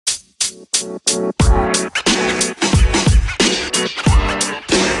What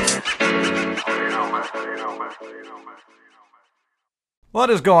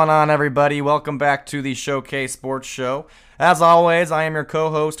is going on, everybody? Welcome back to the Showcase Sports Show. As always, I am your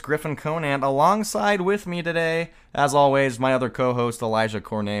co-host, Griffin Conant. Alongside with me today, as always, my other co-host, Elijah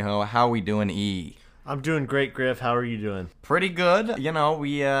Cornejo. How we doing, E? I'm doing great, Griff. How are you doing? Pretty good. You know,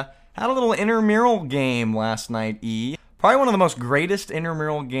 we had a little intramural game last night, E. Probably one of the most greatest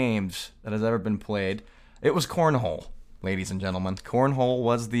intramural games that has ever been played. It was cornhole, ladies and gentlemen. Cornhole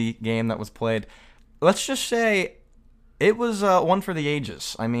was the game that was played. Let's just say it was one for the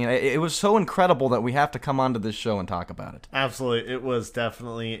ages. I mean, it was so incredible that we have to come onto this show and talk about it. Absolutely. It was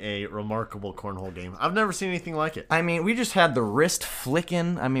definitely a remarkable cornhole game. I've never seen anything like it. I mean, we just had the wrist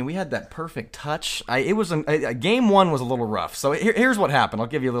flicking. I mean, we had that perfect touch. Game one was a little rough. So here's what happened. I'll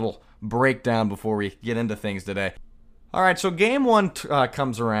give you a little breakdown before we get into things today. All right, so game one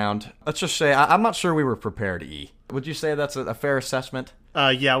comes around. Let's just say I'm not sure we were prepared, E. Would you say that's a fair assessment?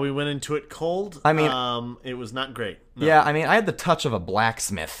 Yeah, we went into it cold. I mean, it was not great. No. Yeah, I mean, I had the touch of a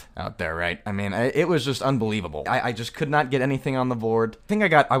blacksmith out there, right? I mean, it was just unbelievable. I just could not get anything on the board. I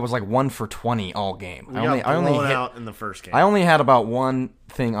think I was like 1 for 20 all game. I only hit out in the first game. I only had about one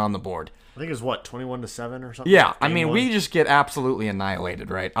thing on the board. I think it was 21-7 or something. Yeah, I mean, we just get absolutely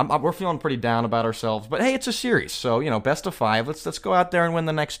annihilated, right? We're feeling pretty down about ourselves, but hey, it's a series, so best of 5. Let's go out there and win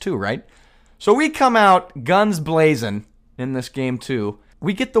the next 2, right? So we come out guns blazing in this game 2.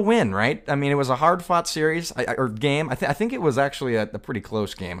 We get the win, right? I mean, it was a hard-fought series or game. I think it was actually a pretty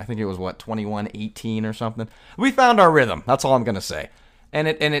close game. I think it was 21-18 or something. We found our rhythm. That's all I'm gonna say, and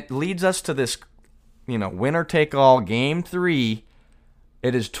it leads us to this, winner take all game 3.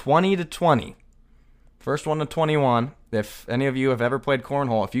 It is 20-20. First one to 21. If any of you have ever played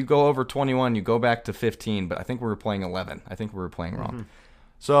cornhole, if you go over 21, you go back to 15. But I think we were playing 11. I think we were playing wrong. Mm-hmm.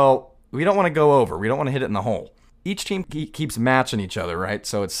 So we don't want to go over. We don't want to hit it in the hole. Each team keeps matching each other, right?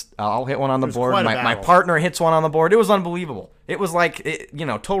 So I'll hit one on the board. My partner hits one on the board. It was unbelievable. It was like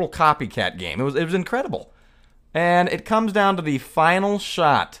total copycat game. It was incredible. And it comes down to the final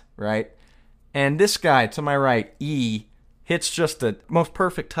shot, right? And this guy to my right, E, hits just the most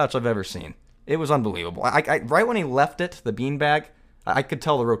perfect touch I've ever seen. It was unbelievable. Right when he left it, the beanbag, I could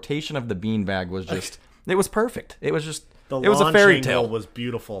tell the rotation of the beanbag was just, it was perfect. It was just, it was a fairy tale. The launch angle was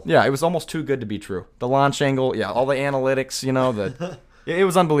beautiful. Yeah, it was almost too good to be true. The launch angle, yeah, all the analytics, it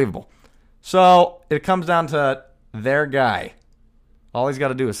was unbelievable. So it comes down to their guy. All he's got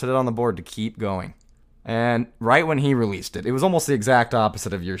to do is sit it on the board to keep going. And right when he released it, it was almost the exact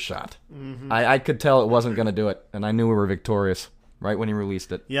opposite of your shot. Mm-hmm. I could tell it wasn't going to do it, and I knew we were victorious right when he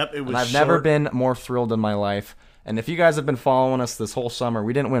released it. Yep, it was. And I've never been more thrilled in my life. And if you guys have been following us this whole summer,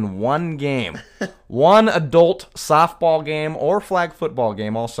 we didn't win one game, one adult softball game or flag football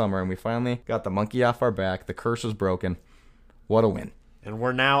game all summer, and we finally got the monkey off our back. The curse is broken. What a win. And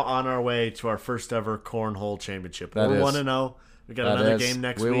we're now on our way to our first ever cornhole championship. We're 1-0. We got another game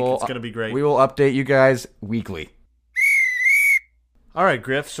next week. It's going to be great. We will update you guys weekly. All right,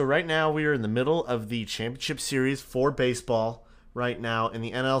 Griff. So right now we are in the middle of the championship series for baseball. Right now in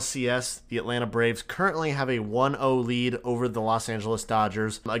the NLCS, the Atlanta Braves currently have a 1-0 lead over the Los Angeles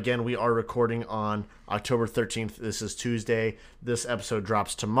Dodgers. Again, we are recording on October 13th. This is Tuesday. This episode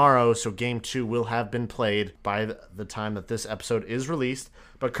drops tomorrow, so Game 2 will have been played by the time that this episode is released.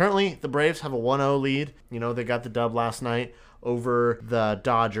 But currently, the Braves have a 1-0 lead. They got the dub last night over the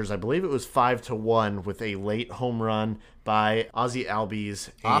Dodgers. I believe it was 5-1 with a late home run by Ozzie Albies.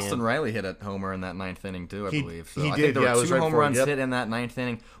 Austin Riley hit a homer in that 9th inning too, I believe. So he I did. think there were 2 right home runs hit in that 9th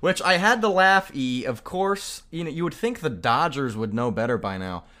inning, which I had to laugh. Of course, you would think the Dodgers would know better by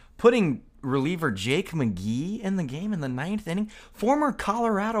now. Putting reliever Jake McGee in the game in the 9th inning, former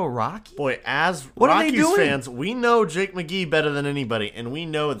Colorado Rocky. Boy, as Rockies fans, we know Jake McGee better than anybody, and we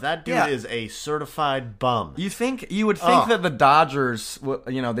know that dude is a certified bum. You would think that the Dodgers,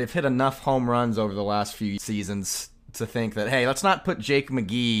 they've hit enough home runs over the last few seasons to think that, hey, let's not put Jake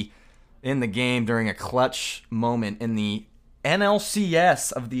McGee in the game during a clutch moment in the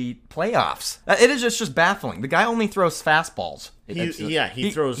NLCS of the playoffs. It is just baffling. The guy only throws fastballs. He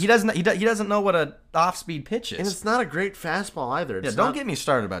throws. He doesn't know what a off-speed pitch is, and it's not a great fastball either. Don't get me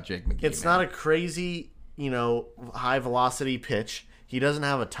started about Jake McGee. It's not a crazy, high velocity pitch. He doesn't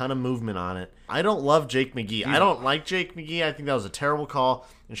have a ton of movement on it. I don't love Jake McGee. I don't like Jake McGee. I think that was a terrible call,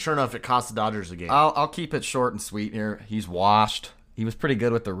 and sure enough, it cost the Dodgers the game. I'll keep it short and sweet here. He's washed. He was pretty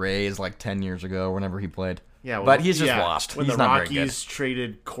good with the Rays like 10 years ago, whenever he played. Yeah, but he's just lost. When he's the not Rockies very good.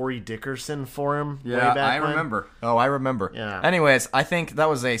 traded Corey Dickerson for him way Yeah, back I remember. Oh, I remember. Yeah. Anyways, I think that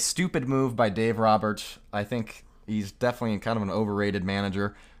was a stupid move by Dave Roberts. I think he's definitely kind of an overrated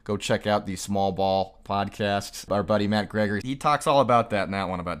manager. go check out the Small Ball podcast. Our buddy Matt Gregory, he talks all about that in that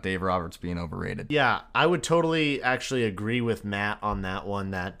one, about Dave Roberts being overrated. Yeah, I would totally actually agree with Matt on that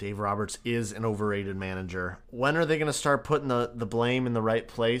one, that Dave Roberts is an overrated manager. When are they going to start putting the blame in the right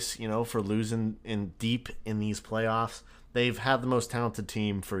place, for losing in deep in these playoffs? They've had the most talented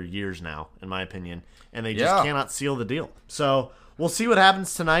team for years now, in my opinion, and they just cannot seal the deal. So we'll see what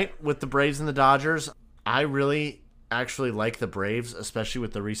happens tonight with the Braves and the Dodgers. I really actually like the Braves, especially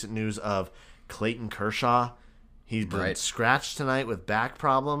with the recent news of Clayton Kershaw. He's been scratched tonight with back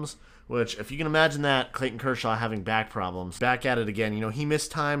problems, which, if you can imagine that, Clayton Kershaw having back problems, back at it again. He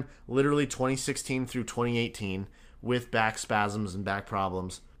missed time literally 2016 through 2018 with back spasms and back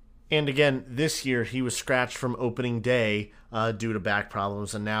problems. And again, this year, he was scratched from opening day due to back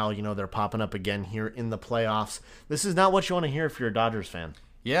problems, and now, they're popping up again here in the playoffs. This is not what you want to hear if you're a Dodgers fan.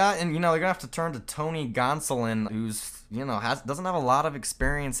 Yeah, and, they're going to have to turn to Tony Gonsolin, who's, doesn't have a lot of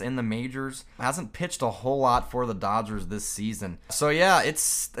experience in the majors, hasn't pitched a whole lot for the Dodgers this season. So, yeah,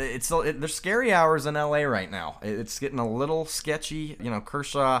 there's scary hours in L.A. right now. It's getting a little sketchy.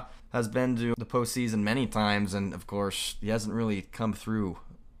 Kershaw has been to the postseason many times, and, of course, he hasn't really come through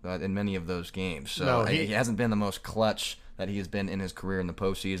in many of those games. So no, he hasn't been the most clutch that he has been in his career in the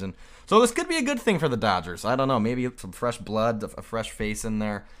postseason. So this could be a good thing for the Dodgers. I don't know. Maybe some fresh blood, a fresh face in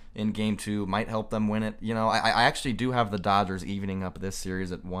there in Game 2 might help them win it. I actually do have the Dodgers evening up this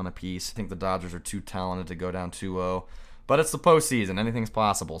series at 1 apiece. I think the Dodgers are too talented to go down 2-0. But it's the postseason. Anything's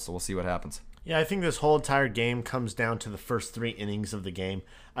possible, so we'll see what happens. Yeah, I think this whole entire game comes down to the first 3 innings of the game.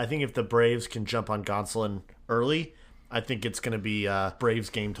 I think if the Braves can jump on Gonsolin early, I think it's going to be a Braves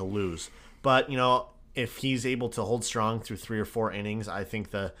game to lose. But, if he's able to hold strong through 3 or 4 innings, I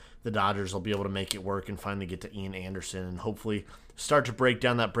think the Dodgers will be able to make it work and finally get to Ian Anderson and hopefully start to break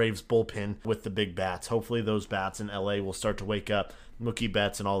down that Braves bullpen with the big bats. Hopefully those bats in LA will start to wake up. Mookie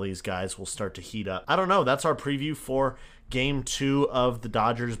Betts and all these guys will start to heat up. I don't know. That's our preview for Game 2 of the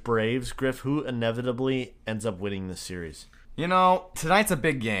Dodgers-Braves. Griff, who inevitably ends up winning this series? Tonight's a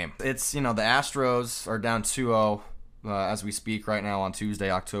big game. It's, the Astros are down 2-0. As we speak right now on Tuesday,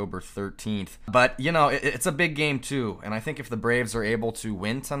 October 13th. But, it's a big game too. And I think if the Braves are able to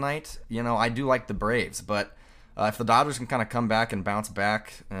win tonight, I do like the Braves. But if the Dodgers can kind of come back and bounce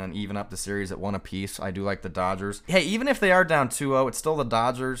back and even up the series at 1 apiece, I do like the Dodgers. Hey, even if they are down 2-0, it's still the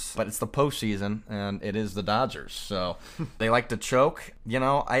Dodgers, but it's the postseason, and it is the Dodgers. So they like to choke.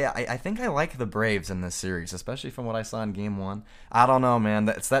 I think I like the Braves in this series, especially from what I saw in Game 1. I don't know, man.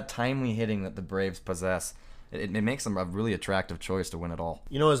 It's that timely hitting that the Braves possess. It makes them a really attractive choice to win it all.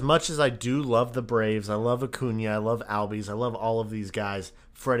 As much as I do love the Braves, I love Acuna, I love Albies, I love all of these guys.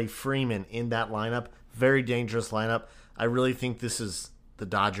 Freddie Freeman in that lineup, very dangerous lineup. I really think this is the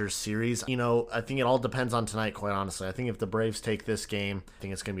Dodgers series. I think it all depends on tonight, quite honestly. I think if the Braves take this game, I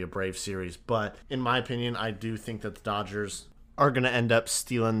think it's going to be a Braves series. But in my opinion, I do think that the Dodgers are going to end up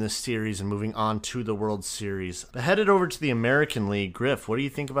stealing this series and moving on to the World Series. But headed over to the American League, Griff, what do you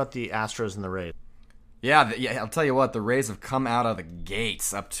think about the Astros and the Rays? Yeah, I'll tell you what, the Rays have come out of the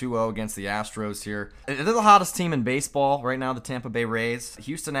gates up 2-0 against the Astros here. They're the hottest team in baseball right now, the Tampa Bay Rays.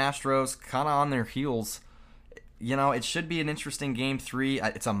 Houston Astros kind of on their heels. It should be an interesting Game 3.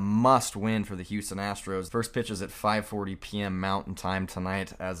 It's a must-win for the Houston Astros. First pitch is at 5:40 p.m. Mountain Time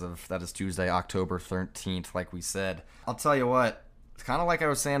tonight, that is Tuesday, October 13th, like we said. I'll tell you what, it's kind of like I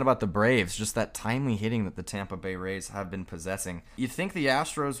was saying about the Braves, just that timely hitting that the Tampa Bay Rays have been possessing. You'd think the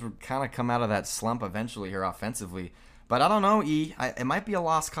Astros would kind of come out of that slump eventually here offensively, but I don't know, it might be a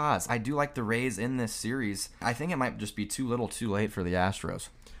lost cause. I do like the Rays in this series. I think it might just be too little too late for the Astros.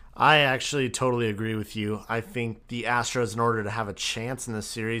 I actually totally agree with you. I think the Astros, in order to have a chance in this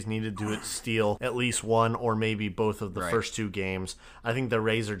series, needed to steal at least one or maybe both of the first 2 games. I think the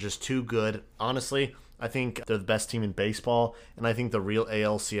Rays are just too good. Honestly, I think they're the best team in baseball, and I think the real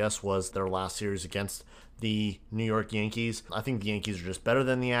ALCS was their last series against the New York Yankees. I think the Yankees are just better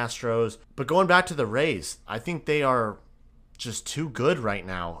than the Astros. But going back to the Rays, I think they are just too good right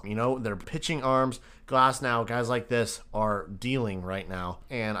now. Their pitching arms, Glasnow, guys like this are dealing right now.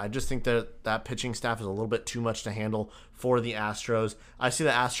 And I just think that pitching staff is a little bit too much to handle for the Astros. I see the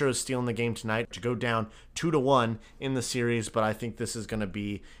Astros stealing the game tonight to go down 2-1 in the series, but I think this is going to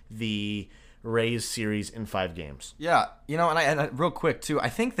be the Rays series in 5 games. Yeah, and real quick too, I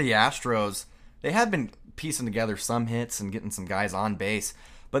think the Astros, they have been piecing together some hits and getting some guys on base,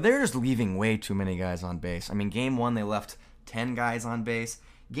 but they're just leaving way too many guys on base. I mean, Game 1 they left 10 guys on base.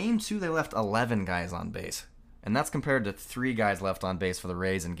 Game 2 they left 11 guys on base. And that's compared to 3 guys left on base for the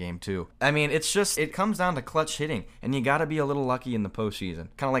Rays in Game 2. I mean, it comes down to clutch hitting, and you got to be a little lucky in the postseason.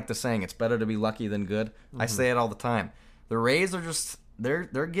 Kind of like the saying, it's better to be lucky than good. I say it all the time. The Rays are just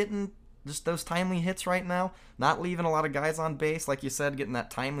they're getting just those timely hits right now, not leaving a lot of guys on base, like you said, getting that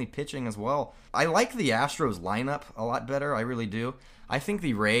timely pitching as well. I like the Astros lineup a lot better, I really do. I think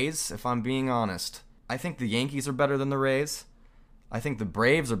the Rays, if I'm being honest, I think the Yankees are better than the Rays. I think the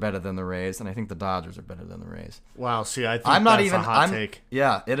Braves are better than the Rays, and I think the Dodgers are better than the Rays. Wow, see, I think that's a hot take.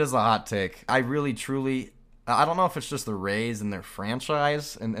 Yeah, it is a hot take. I really, truly, I don't know if it's just the Rays and their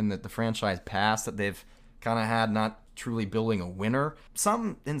franchise and the franchise past that they've kind of had not truly building a winner.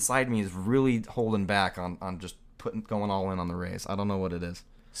 Something inside me is really holding back on just going all in on the Rays. I don't know what it is.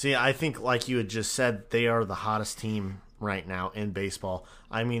 See, I think like you had just said, they are the hottest team right now in baseball.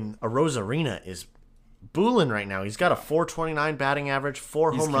 I mean, Arozarena is booling right now. He's got a .429 batting average,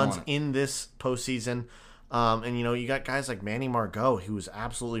 4 home runs in this postseason. And, you got guys like Manny Margot, who's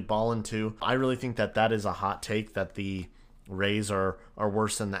absolutely balling too. I really think that is a hot take, that the Rays are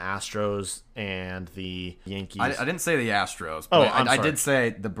worse than the Astros and the Yankees. I didn't say the Astros, but I did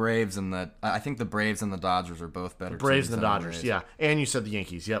say the Braves I think the Braves and the Dodgers are both better. The Braves and the Dodgers, yeah. And you said the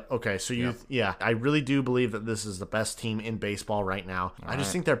Yankees. Yep. Okay, so I really do believe that this is the best team in baseball right now. I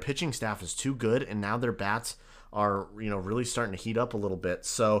just think their pitching staff is too good, and now their bats are, really starting to heat up a little bit.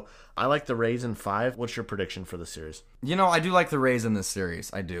 So I like the Rays in 5. What's your prediction for the series? I do like the Rays in this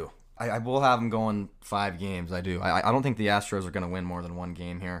series. I do. I will have them going 5 games. I do. I don't think the Astros are going to win more than 1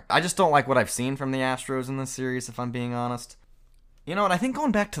 game here. I just don't like what I've seen from the Astros in this series, if I'm being honest. And I think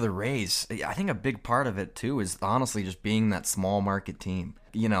going back to the Rays, I think a big part of it, too, is honestly just being that small market team.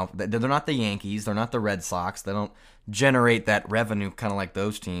 They're not the Yankees. They're not the Red Sox. They don't generate that revenue kind of like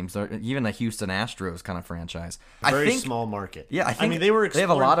those teams. They're even a Houston Astros kind of franchise. Very small market. Yeah, I think they have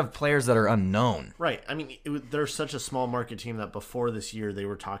a lot of players that are unknown. Right. I mean, they're such a small market team that before this year they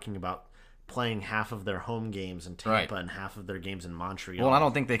were talking about playing half of their home games in Tampa and half of their games in Montreal. Well, I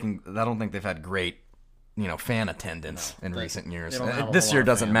don't think they've had great fan attendance in recent years. This year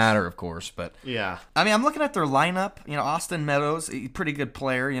doesn't matter, of course, but yeah. I mean, I'm looking at their lineup. Austin Meadows, pretty good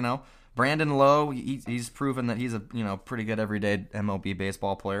player. Brandon Lowe, he's proven that he's a pretty good everyday MLB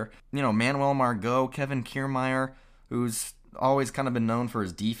baseball player. Manuel Margot, Kevin Kiermaier, who's always kind of been known for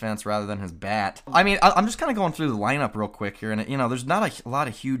his defense rather than his bat. I mean, I'm just kind of going through the lineup real quick here, and there's not a lot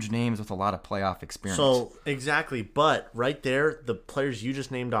of huge names with a lot of playoff experience. So exactly, but right there, the players you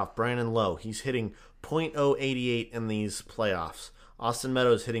just named off, Brandon Lowe, he's hitting .088 in these playoffs. Austin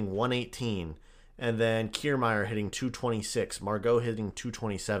Meadows hitting 118. And then Kiermaier hitting 226, Margot hitting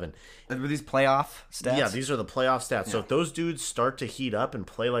 227. Were these playoff stats? Yeah, these are the playoff stats. Yeah. So if those dudes start to heat up and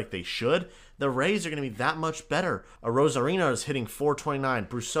play like they should, the Rays are going to be that much better. Arozarena is hitting 429.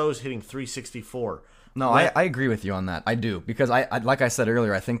 Brousseau is hitting 364. No, I agree with you on that. I do. Because, I like I said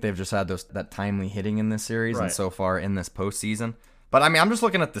earlier, I think they've just had that timely hitting in this series and so far in this postseason. But, I mean, I'm just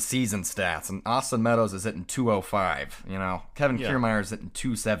looking at the season stats, and Austin Meadows is hitting 205. Kevin Kiermaier is hitting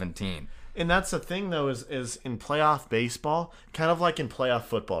 217. And that's the thing, though, is in playoff baseball, kind of like in playoff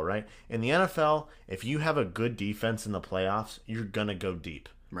football, right? In the NFL, if you have a good defense in the playoffs, you're going to go deep,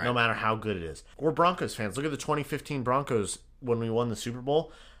 no matter how good it is. We're Broncos fans. Look at the 2015 Broncos when we won the Super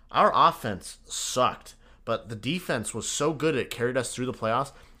Bowl. Our offense sucked, but the defense was so good it carried us through the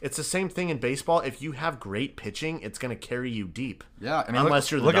playoffs. It's the same thing in baseball. If you have great pitching, it's going to carry you deep. Yeah, I mean,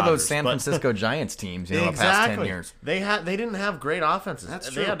 unless you're the look Dodgers, at those San Francisco Giants teams, the past 10 years. They didn't have great offenses. That's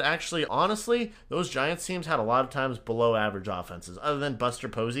true. They had actually, honestly, those Giants teams had a lot of times below average offenses, other than Buster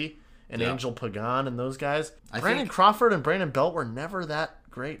Posey and Angel Pagan and those guys. Brandon Crawford and Brandon Belt were never that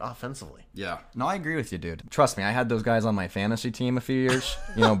great offensively. Yeah. No, I agree with you, dude. Trust me, I had those guys on my fantasy team a few years.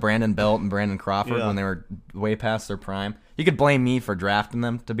 Brandon Belt and Brandon Crawford when they were way past their prime. You could blame me for drafting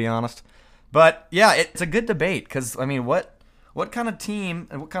them, to be honest. But, yeah, it's a good debate because, I mean, what kind of team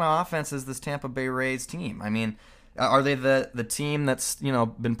and what kind of offense is this Tampa Bay Rays team? I mean, are they the team that's,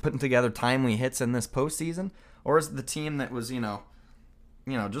 been putting together timely hits in this postseason? Or is it the team that was,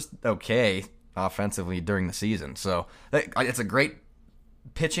 just okay offensively during the season? So it's a great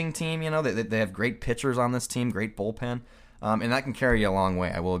pitching team, they have great pitchers on this team, great bullpen, and that can carry you a long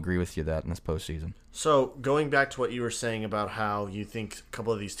way. I will agree with you that in this postseason. So going back to what you were saying about how you think a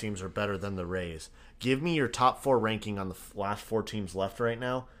couple of these teams are better than the Rays, give me your top 4 ranking on the last 4 teams left right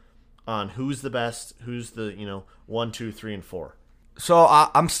now on who's the best, who's the 1, 2, 3, and 4. So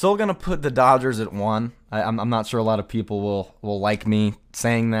I'm still gonna put the Dodgers at 1. I'm not sure a lot of people will like me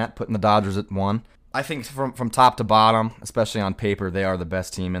saying that, putting the Dodgers at 1. I think from top to bottom, especially on paper, they are the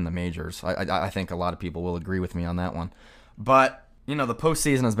best team in the majors. I think a lot of people will agree with me on that one. But, the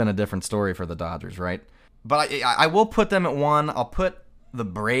postseason has been a different story for the Dodgers, right? But I will put them at 1. I'll put the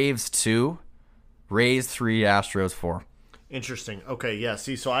Braves 2, Rays 3, Astros 4. Interesting. Okay, yeah.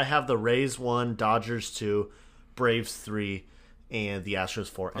 See, so I have the Rays 1, Dodgers 2, Braves 3. and the Astros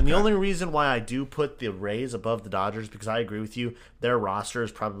 4. And the only reason why I do put the Rays above the Dodgers, because I agree with you, their roster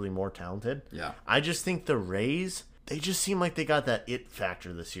is probably more talented. Yeah. I just think the Rays, they just seem like they got that it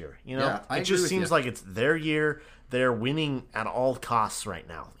factor this year. You know, Yeah, I it agree just with seems you. like it's their year. They're winning at all costs right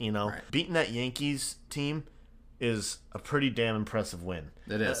now. You know, Right. beating that Yankees team is a pretty damn impressive win.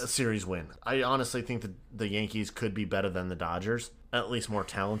 It is. A series win. I honestly think that the Yankees could be better than the Dodgers, at least more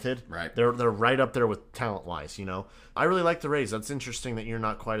talented. Right. They're right up there with talent-wise, you know. I really like the Rays. That's interesting that you're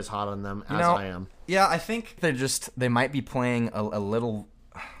not quite as hot on them as I am. Yeah, I think they might be playing a little.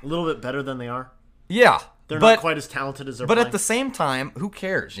 A little bit better than they are. Yeah. They're but, not quite as talented as they're But playing. at the same time, who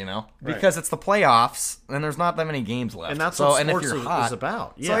cares, you know? Right. Because it's the playoffs, and there's not that many games left. And that's so, what and sports if you're is hot,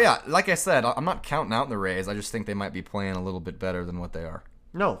 about. Yeah. So, yeah, like I said, I'm not counting out the Rays. I just think they might be playing a little bit better than what they are.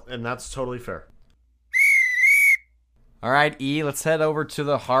 No, and that's totally fair. All right, E, let's head over to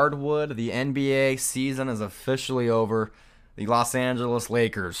the hardwood. The NBA season is officially over. The Los Angeles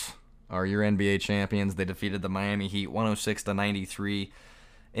Lakers are your NBA champions. They defeated the Miami Heat 106-93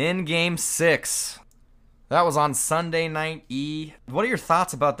 in Game 6. That was on Sunday night, E. What are your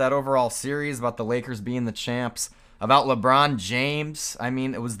thoughts about that overall series, about the Lakers being the champs, about LeBron James? I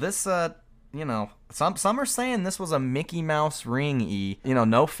mean, was this some are saying this was a Mickey Mouse ring, E. You know,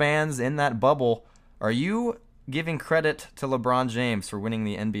 no fans in that bubble. Are you giving credit to LeBron James for winning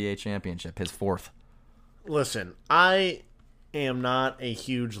the NBA championship, his 4th? Listen, I am not a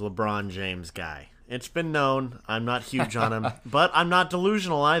huge LeBron James guy. It's been known I'm not huge on him, but I'm not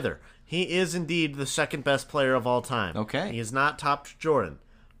delusional either. He is indeed the second best player of all time. Okay. He is not topped Jordan.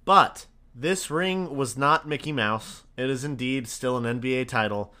 But this ring was not Mickey Mouse. It is indeed still an NBA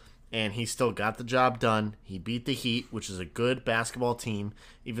title, and he still got the job done. He beat the Heat, which is a good basketball team,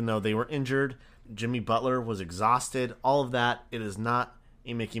 even though they were injured. Jimmy Butler was exhausted. All of that. It is not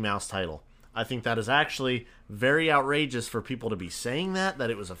a Mickey Mouse title. I think that is actually very outrageous for people to be saying that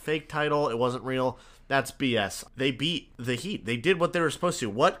it was a fake title, it wasn't real. That's BS. They beat the Heat. They did what they were supposed to.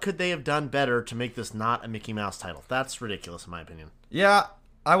 What could they have done better to make this not a Mickey Mouse title? That's ridiculous in my opinion. Yeah,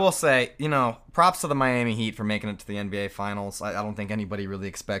 I will say, props to the Miami Heat for making it to the NBA Finals. I don't think anybody really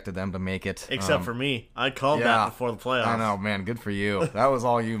expected them to make it. Except for me. I called that before the playoffs. I know, man. Good for you. That was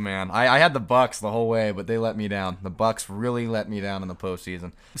all you, man. I had the Bucks the whole way, but they let me down. The Bucks really let me down in the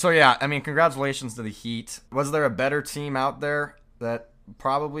postseason. So, yeah, I mean, congratulations to the Heat. Was there a better team out there that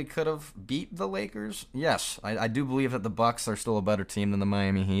probably could have beat the Lakers? Yes. I do believe that the Bucks are still a better team than the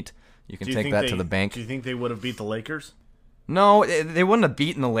Miami Heat. You can take that to the bank. Do you think they would have beat the Lakers? No, they wouldn't have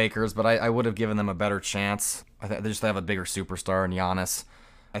beaten the Lakers, but I would have given them a better chance. They just have a bigger superstar in Giannis.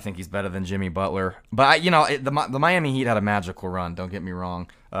 I think he's better than Jimmy Butler. But, the Miami Heat had a magical run, don't get me wrong.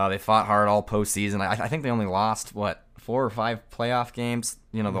 They fought hard all postseason. I think they only lost, 4 or 5 playoff games,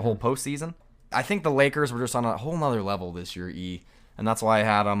 the whole postseason. I think the Lakers were just on a whole nother level this year, E. And that's why I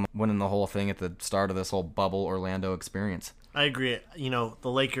had them winning the whole thing at the start of this whole bubble Orlando experience. I agree. The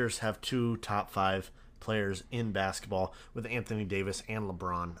Lakers have 2 top 5 players in basketball with Anthony Davis and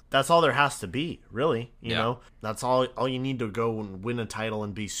LeBron. That's all there has to be, really. You know, that's all you need to go and win a title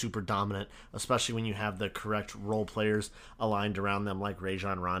and be super dominant, especially when you have the correct role players aligned around them, like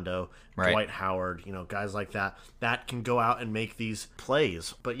Rajon Rondo, Dwight Howard, guys like that can go out and make these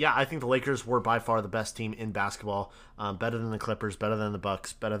plays. But yeah, I think the Lakers were by far the best team in basketball, better than the Clippers, better than the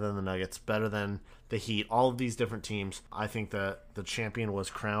Bucks, better than the Nuggets, better than the Heat, all of these different teams. I think the champion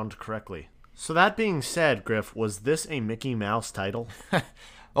was crowned correctly. So that being said, Griff, was this a Mickey Mouse title?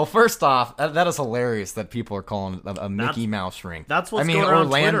 Well, first off, that is hilarious that people are calling it a Mickey Mouse ring. That's what's going on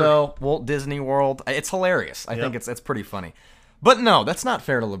Orlando, Twitter. Walt Disney World. It's hilarious. I think it's pretty funny. But no, that's not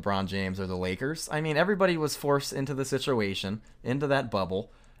fair to LeBron James or the Lakers. I mean, everybody was forced into the situation, into that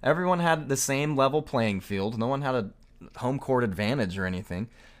bubble. Everyone had the same level playing field. No one had a home court advantage or anything.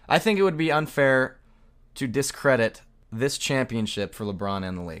 I think it would be unfair to discredit this championship for LeBron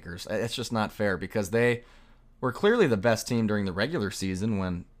and the Lakers. It's just not fair because they were clearly the best team during the regular season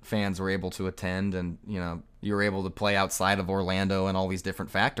when fans were able to attend and, you were able to play outside of Orlando and all these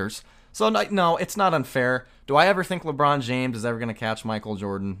different factors. So, no, it's not unfair. Do I ever think LeBron James is ever going to catch Michael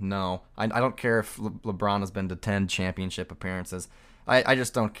Jordan? No. I don't care if LeBron has been to 10 championship appearances. I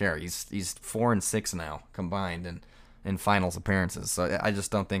just don't care. He's 4-6 now combined in finals appearances. So I just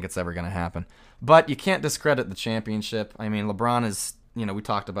don't think it's ever going to happen. But you can't discredit the championship. I mean, LeBron is, we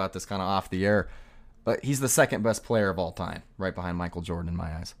talked about this kind of off the air, but he's the second best player of all time, right behind Michael Jordan in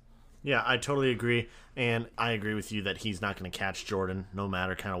my eyes. Yeah, I totally agree. And I agree with you that he's not going to catch Jordan no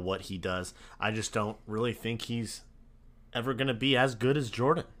matter kind of what he does. I just don't really think he's ever going to be as good as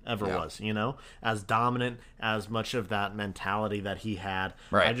Jordan ever was, as dominant, as much of that mentality that he had.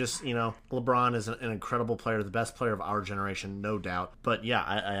 Right. I just, LeBron is an incredible player, the best player of our generation, no doubt. But yeah,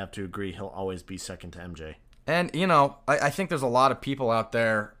 I have to agree, he'll always be second to MJ. And, I think there's a lot of people out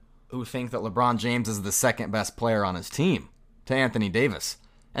there who think that LeBron James is the second best player on his team to Anthony Davis.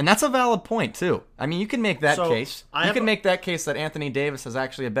 And that's a valid point, too. I mean, you can make that case. You can make that case that Anthony Davis is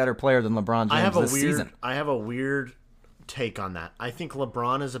actually a better player than LeBron James this season. I have a weird take on that. I think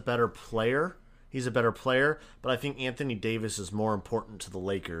LeBron is a better player. He's a better player, but I think Anthony Davis is more important to the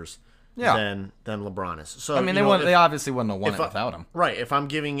Lakers than LeBron is. So I mean, they obviously wouldn't have won it without him. Right. If I'm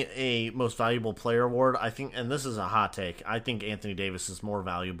giving a most valuable player award, I think, and this is a hot take, I think Anthony Davis is more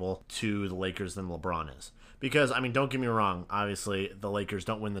valuable to the Lakers than LeBron is. Because, I mean, don't get me wrong, obviously the Lakers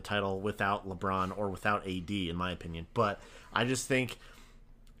don't win the title without LeBron or without AD, in my opinion. But I just think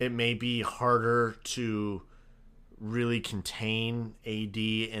it may be harder to really contain AD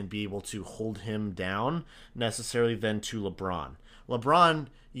and be able to hold him down necessarily than to LeBron. LeBron,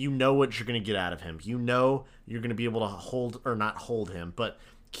 you know what you're going to get out of him. You know you're going to be able to hold, or not hold him, but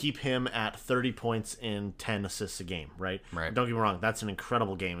keep him at 30 points and 10 assists a game, right? Right. Don't get me wrong, that's an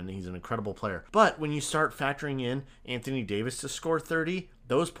incredible game, and he's an incredible player. But when you start factoring in Anthony Davis to score 30,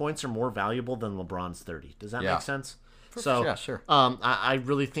 those points are more valuable than LeBron's 30. Does that make sense? Yeah, sure. I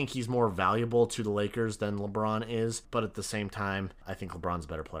really think he's more valuable to the Lakers than LeBron is, but at the same time, I think LeBron's a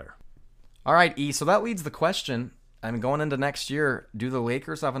better player. All right, E, so that leads the question. I mean, going into next year, do the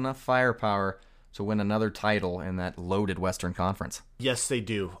Lakers have enough firepower to win another title in that loaded Western Conference? Yes, they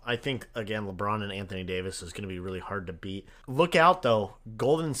do. I think, again, LeBron and Anthony Davis is going to be really hard to beat. Look out, though.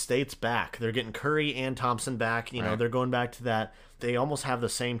 Golden State's back. They're getting Curry and Thompson back. You know, they're going back to that. They almost have the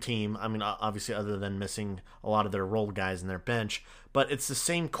same team. I mean, obviously, other than missing a lot of their role guys in their bench. But it's the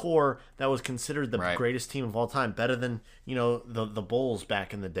same core that was considered the greatest team of all time. Better than, the Bulls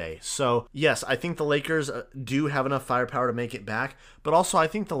back in the day. So, yes, I think the Lakers do have enough firepower to make it back. But also, I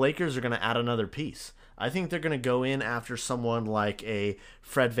think the Lakers are going to add another piece. I think they're going to go in after someone like a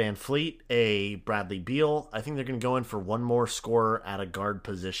Fred VanVleet, a Bradley Beal. I think they're going to go in for one more scorer at a guard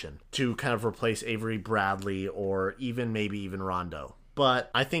position to kind of replace Avery Bradley or maybe even Rondo. But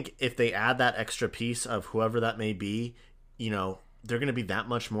I think if they add that extra piece of whoever that may be, they're going to be that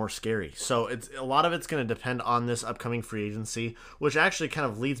much more scary. So a lot of it's going to depend on this upcoming free agency, which actually kind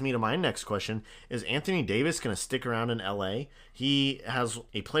of leads me to my next question. Is Anthony Davis going to stick around in LA? He has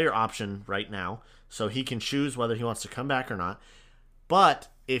a player option right now, so he can choose whether he wants to come back or not. But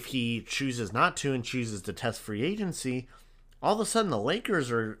if he chooses not to and chooses to test free agency, all of a sudden the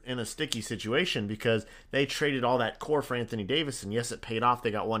Lakers are in a sticky situation because they traded all that core for Anthony Davis, and yes, it paid off. They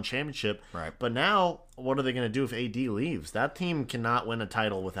got one championship. Right. But now, what are they going to do if AD leaves? That team cannot win a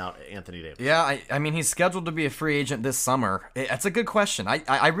title without Anthony Davis. Yeah, I mean, he's scheduled to be a free agent this summer. That's a good question.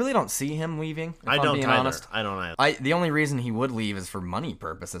 I really don't see him leaving, if I'm being honest. I don't either. The only reason he would leave is for money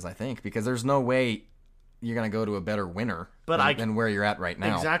purposes, I think, because there's no way you're going to go to a better winner than where you're at right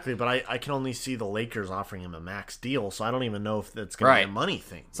now. Exactly, but I can only see the Lakers offering him a max deal, so I don't even know if that's going to be a money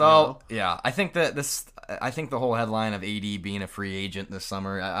thing. So, yeah, I think the whole headline of AD being a free agent this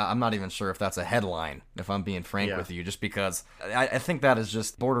summer, I'm not even sure if that's a headline, if I'm being frank with you, just because I think that is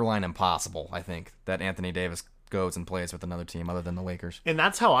just borderline impossible, I think, that Anthony Davis goes and plays with another team other than the Lakers. And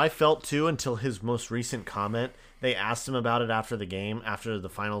that's how I felt too until his most recent comment. They asked him about it after the game, after the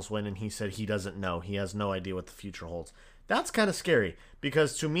finals win, and he said he doesn't know. He has no idea what the future holds. That's kind of scary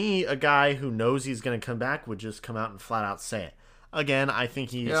because to me, a guy who knows he's going to come back would just come out and flat out say it. Again, I think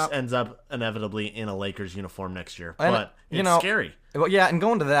he ends up inevitably in a Lakers uniform next year, but it's scary. Well, yeah, and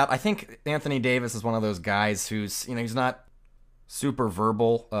going to that, I think Anthony Davis is one of those guys who's, he's not super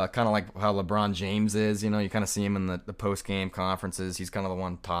verbal, kind of like how LeBron James is. You kind of see him in the post-game conferences. He's kind of the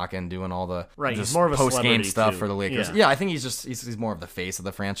one talking, doing all the he's more of a post-game stuff too. For the Lakers. Yeah, I think he's more of the face of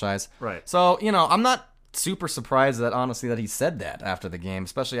the franchise. Right. So, I'm not super surprised that he said that after the game,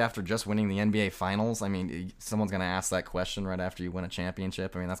 especially after just winning the NBA Finals. I mean, someone's going to ask that question right after you win a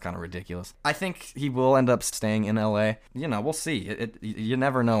championship. I mean, that's kind of ridiculous. I think he will end up staying in LA. We'll see. You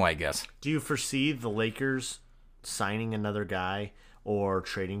never know, I guess. Do you foresee the Lakers signing another guy or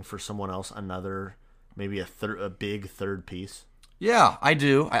trading for someone else, maybe a big third piece? Yeah, I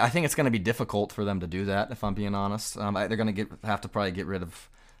do. I think it's going to be difficult for them to do that, if I'm being honest. They're going to have to probably get rid of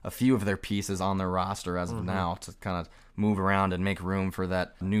a few of their pieces on their roster as of now to kind of move around and make room for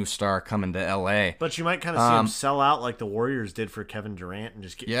that new star coming to LA. But you might kind of see them sell out like the Warriors did for Kevin Durant and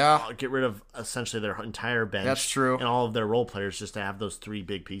just get rid of essentially their entire bench. That's true. And all of their role players just to have those 3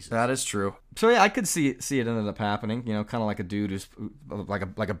 big pieces. That is true. So yeah, I could see it ended up happening. You know, kind of like a dude who's like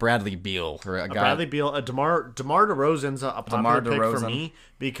a Bradley Beal or a guy. Bradley Beal, DeMar DeRozan's a popular pick for me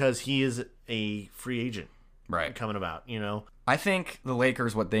because he is a free agent. Right. Coming about, you know. I think the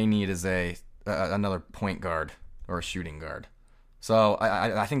Lakers, what they need is another point guard or a shooting guard. So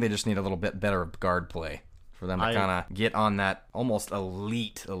I think they just need a little bit better guard play for them to kind of get on that almost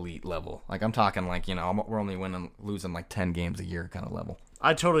elite level. Like I'm talking like, you know, we're only losing like 10 games a year kind of level.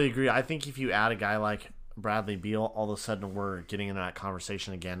 I totally agree. I think if you add a guy like Bradley Beal, all of a sudden we're getting into that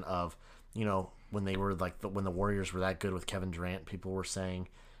conversation again of, you know, when they were like when the Warriors were that good with Kevin Durant, people were saying,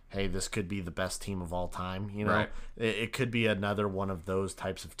 hey, this could be the best team of all time. You know, right. It could be another one of those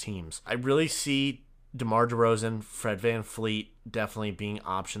types of teams. I really see DeMar DeRozan, Fred VanVleet definitely being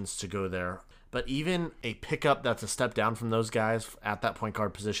options to go there. But even a pickup that's a step down from those guys at that point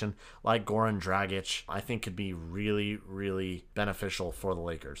guard position, like Goran Dragic, I think could be really, really beneficial for the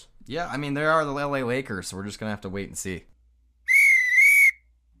Lakers. Yeah, I mean, there are the LA Lakers, so we're just going to have to wait and see.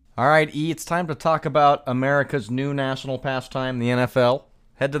 All right, E, it's time to talk about America's new national pastime, the NFL.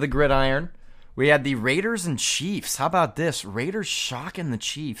 Head to the gridiron. We had the Raiders and Chiefs. How about this? Raiders shocking the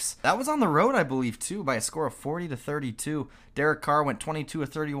Chiefs. That was on the road, I believe, too, by a score of 40-32. Derek Carr went 22 of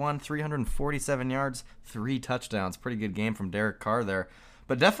 31, 347 yards, 3 touchdowns. Pretty good game from Derek Carr there.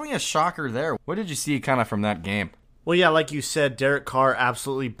 But definitely a shocker there. What did you see kind of from that game? Well, yeah, like you said, Derek Carr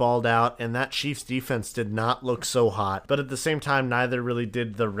absolutely balled out, and that Chiefs defense did not look so hot. But at the same time, neither really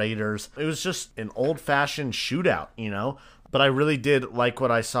did the Raiders. It was just an old-fashioned shootout, you know? But I really did like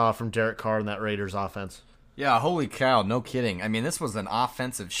what I saw from Derek Carr in that Raiders offense. Yeah, holy cow, no kidding. I mean, this was an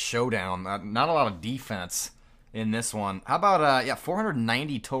offensive showdown. Not a lot of defense in this one. How about,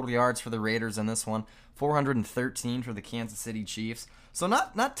 490 total yards for the Raiders in this one, 413 for the Kansas City Chiefs. So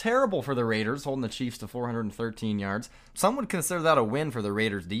not terrible for the Raiders, holding the Chiefs to 413 yards. Some would consider that a win for the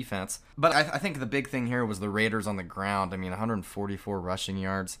Raiders' defense. But I think the big thing here was the Raiders on the ground. I mean, 144 rushing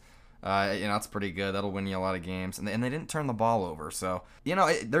yards. That's pretty good. That'll win you a lot of games. And they didn't turn the ball over. So, they're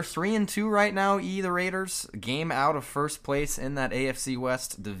 3-2 right now, the Raiders. Game out of first place in that AFC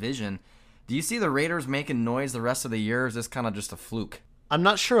West division. Do you see the Raiders making noise the rest of the year, or is this kind of just a fluke? I'm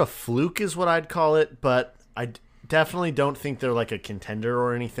not sure a fluke is what I'd call it, but I definitely don't think they're like a contender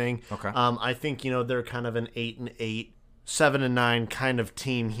or anything. Okay. I think, they're kind of an 8-8, 7-9 kind of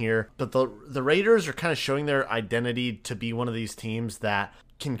team here. But the Raiders are kind of showing their identity to be one of these teams that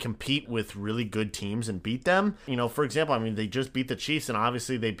can compete with really good teams and beat them. For example, I mean, they just beat the Chiefs, and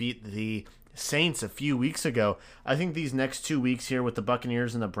obviously they beat the Saints a few weeks ago. I think these next 2 weeks here with the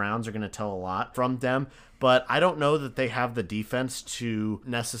Buccaneers and the Browns are going to tell a lot from them, but I don't know that they have the defense to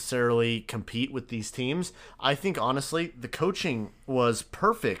necessarily compete with these teams. I think, honestly, the coaching was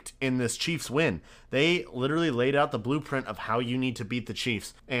perfect in this Chiefs win. They literally laid out the blueprint of how you need to beat the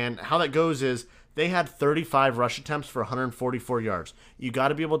Chiefs, and how that goes is they had 35 rush attempts for 144 yards. You got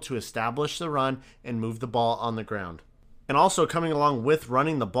to be able to establish the run and move the ball on the ground. And also coming along with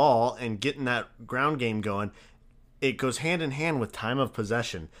running the ball and getting that ground game going, it goes hand in hand with time of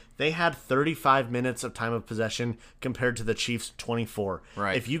possession. They had 35 minutes of time of possession compared to the Chiefs' 24.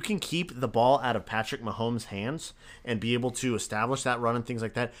 Right. If you can keep the ball out of Patrick Mahomes' hands and be able to establish that run and things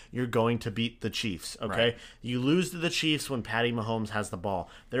like that, you're going to beat the Chiefs, okay? Right. You lose to the Chiefs when Patty Mahomes has the ball.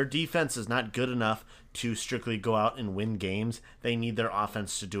 Their defense is not good enough to strictly go out and win games. They need their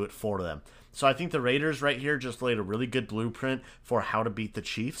offense to do it for them. So I think the Raiders right here just laid a really good blueprint for how to beat the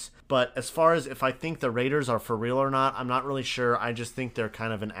Chiefs. But as far as if I think the Raiders are for real or not, I'm not really sure. I just think they're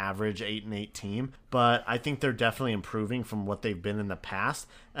kind of an average 8-8 team. But I think they're definitely improving from what they've been in the past.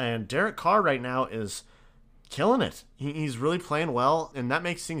 And Derek Carr right now is killing it. He's really playing well, and that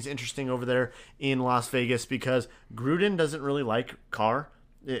makes things interesting over there in Las Vegas because Gruden doesn't really like Carr.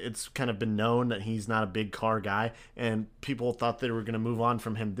 It's kind of been known that he's not a big Carr guy, and people thought they were going to move on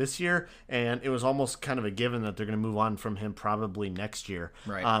from him this year, and it was almost kind of a given that they're going to move on from him probably next year.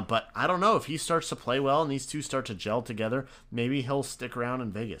 Right. But I don't know. If he starts to play well and these two start to gel together, maybe he'll stick around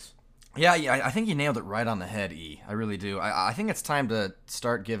in Vegas. Yeah, I think you nailed it right on the head, E. I really do. I think it's time to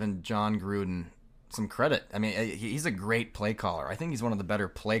start giving John Gruden some credit. I mean, he's a great play caller. I think he's one of the better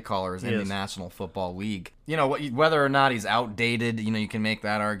play callers in the National Football League. Whether or not he's outdated, you can make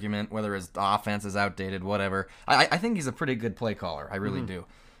that argument, whether his offense is outdated, whatever. I think he's a pretty good play caller. I really do.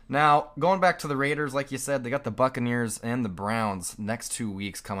 Now, going back to the Raiders, like you said, they got the Buccaneers and the Browns next 2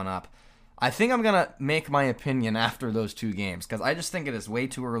 weeks coming up. I think I'm going to make my opinion after those two games because I just think it is way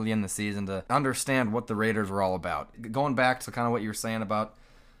too early in the season to understand what the Raiders were all about. Going back to kind of what you were saying about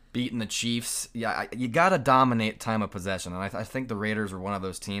beating the Chiefs, yeah, you got to dominate time of possession, and I think the Raiders are one of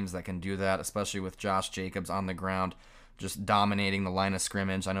those teams that can do that, especially with Josh Jacobs on the ground, just dominating the line of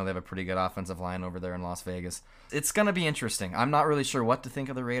scrimmage. I know they have a pretty good offensive line over there in Las Vegas. It's going to be interesting. I'm not really sure what to think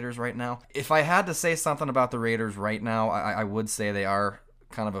of the Raiders right now. If I had to say something about the Raiders right now, I would say they are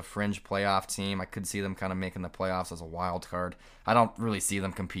kind of a fringe playoff team. I could see them kind of making the playoffs as a wild card. I don't really see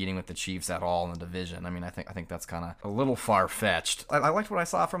them competing with the Chiefs at all in the division. I mean, I think that's kind of a little far-fetched. I liked what I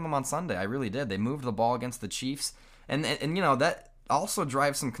saw from them on Sunday. I really did. They moved the ball against the Chiefs, and you know, that also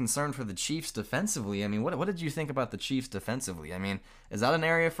drives some concern for the Chiefs defensively. I mean, what did you think about the Chiefs defensively? I mean, is that an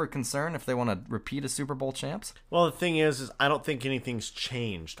area for concern if they want to repeat as Super Bowl champs? Well, the thing is I don't think anything's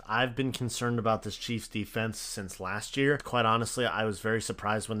changed. I've been concerned about this Chiefs defense since last year. Quite honestly, I was very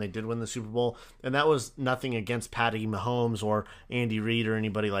surprised when they did win the Super Bowl, and that was nothing against Patty Mahomes or Andy Reid or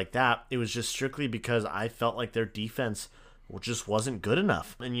anybody like that. It was just strictly because I felt like their defense just wasn't good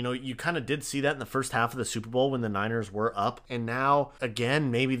enough. And, you know, you kind of did see that in the first half of the Super Bowl when the Niners were up. And now,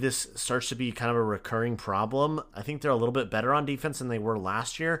 again, maybe this starts to be kind of a recurring problem. I think they're a little bit better on defense than they were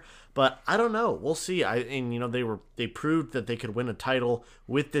last year. But I don't know. We'll see. They proved that they could win a title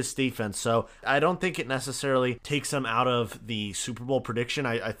with this defense. So I don't think it necessarily takes them out of the Super Bowl prediction.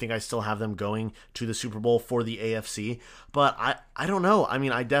 I think I still have them going to the Super Bowl for the AFC. But I don't know. I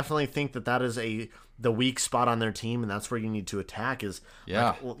mean, I definitely think that is the weak spot on their team, and that's where you need to attack is,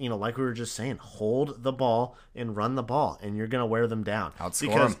 like we were just saying, hold the ball and run the ball, and you're going to wear them down.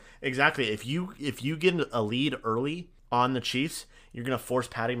 Outscore them. Exactly. If you get a lead early on the Chiefs, you're going to force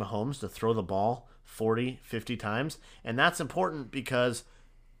Patty Mahomes to throw the ball 40, 50 times, and that's important because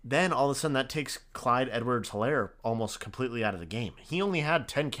then all of a sudden that takes Clyde Edwards-Helaire almost completely out of the game. He only had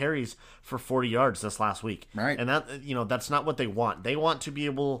 10 carries for 40 yards this last week. Right. And that's not what they want. They want to be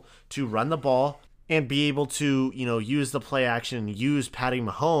able to run the ball and be able to, use the play action and use Patty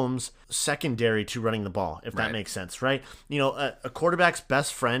Mahomes secondary to running the ball, if that makes sense, right? A quarterback's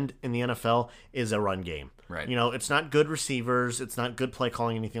best friend in the NFL is a run game. Right. It's not good receivers. It's not good play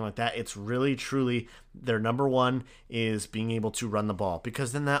calling, anything like that. It's really, truly their number one is being able to run the ball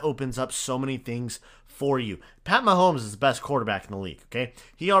because then that opens up so many things for you. Pat Mahomes is the best quarterback in the league, okay?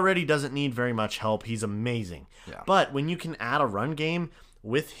 He already doesn't need very much help. He's amazing. Yeah. But when you can add a run game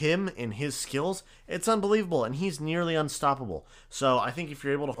with him and his skills, it's unbelievable, and he's nearly unstoppable. So I think if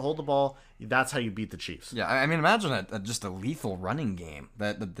you're able to hold the ball, that's how you beat the Chiefs. Yeah, I mean, imagine just a lethal running game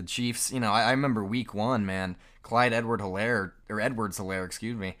that the Chiefs. I remember Week 1, man, Clyde Edwards-Helaire,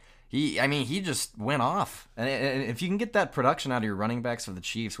 excuse me. He just went off, and if you can get that production out of your running backs for the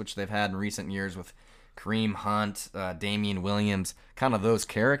Chiefs, which they've had in recent years with Kareem Hunt, Damian Williams, kind of those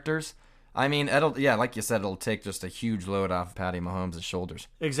characters. I mean, like you said, it'll take just a huge load off Patty Mahomes' shoulders.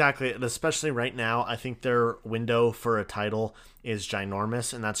 Exactly, and especially right now, I think their window for a title is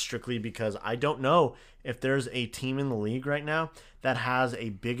ginormous, and that's strictly because I don't know if there's a team in the league right now that has a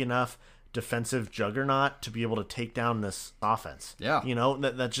big enough defensive juggernaut to be able to take down this offense. Yeah.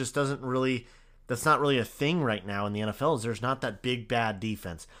 That just doesn't really... That's not really a thing right now in the NFL. Is there's not that big bad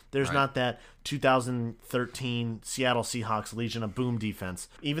defense. There's not that 2013 Seattle Seahawks Legion of Boom defense.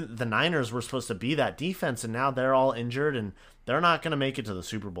 Even the Niners were supposed to be that defense, and now they're all injured, and they're not going to make it to the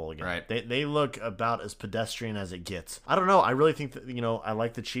Super Bowl again. Right. They look about as pedestrian as it gets. I don't know. I really think that I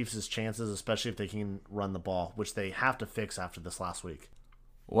like the Chiefs' chances, especially if they can run the ball, which they have to fix after this last week.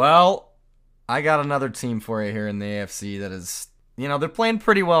 Well, I got another team for you here in the AFC that is, they're playing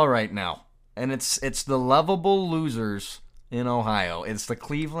pretty well right now. And it's the lovable losers in Ohio. It's the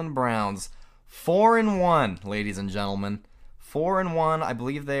Cleveland Browns. 4-1, ladies and gentlemen. 4-1. I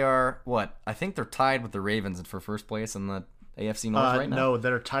believe they are, I think they're tied with the Ravens for first place in the AFC North right now. No,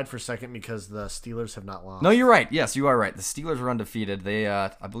 they're tied for second because the Steelers have not lost. No, you're right. Yes, you are right. The Steelers are undefeated. They,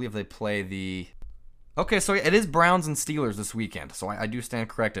 I believe they play the... Okay, so it is Browns and Steelers this weekend, so I do stand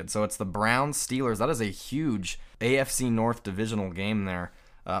corrected. So it's the Browns-Steelers. That is a huge AFC North divisional game there.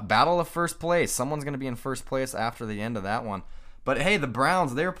 Battle of first place. Someone's going to be in first place after the end of that one. But hey, the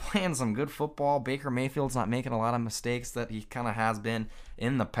Browns, they're playing some good football. Baker Mayfield's not making a lot of mistakes that he kind of has been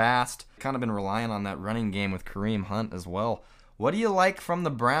in the past. Kind of been relying on that running game with Kareem Hunt as well. What do you like from the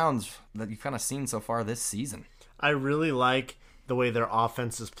Browns that you've kind of seen so far this season? I really like the way their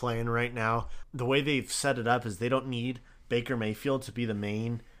offense is playing right now. The way they've set it up is they don't need Baker Mayfield to be the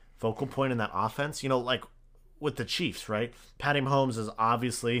main focal point in that offense. Like with the Chiefs, right? Patty Mahomes is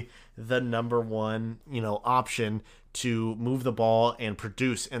obviously the number one, option to move the ball and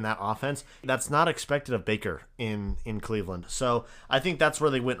produce in that offense. That's not expected of Baker in Cleveland. So I think that's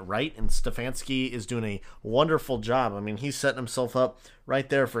where they went right, and Stefanski is doing a wonderful job. I mean, he's setting himself up right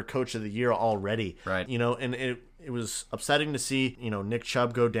there for Coach of the Year already. Right. And it was upsetting to see, Nick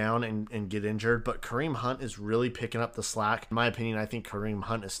Chubb go down and get injured, but Kareem Hunt is really picking up the slack. In my opinion, I think Kareem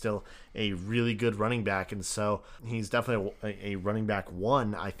Hunt is still a really good running back, and so he's definitely a running back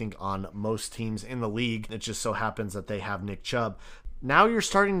one, I think, on most teams in the league. It just so happens that they have Nick Chubb. Now you're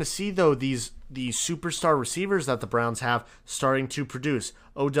starting to see, though, these superstar receivers that the Browns have starting to produce.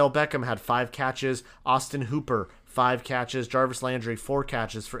 Odell Beckham had 5 catches. Austin Hooper, 5 catches. Jarvis Landry, 4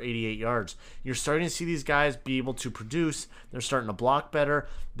 catches for 88 yards. You're starting to see these guys be able to produce. They're starting to block better.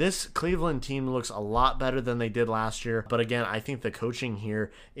 This Cleveland team looks a lot better than they did last year. But again, I think the coaching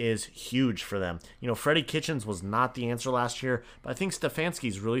here is huge for them. Freddie Kitchens was not the answer last year, but I think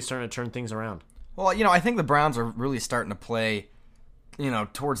Stefanski's really starting to turn things around. Well, I think the Browns are really starting to play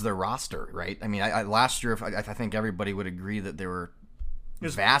towards their roster, right? I mean, last year, I think everybody would agree that they were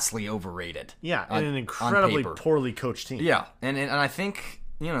vastly overrated. Yeah, and an incredibly poorly coached team. Yeah, and I think,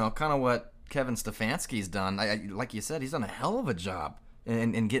 kind of what Kevin Stefanski's done, like you said, he's done a hell of a job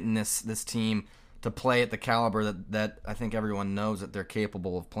in getting this team to play at the caliber that I think everyone knows that they're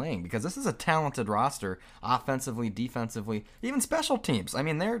capable of playing, because this is a talented roster, offensively, defensively, even special teams. I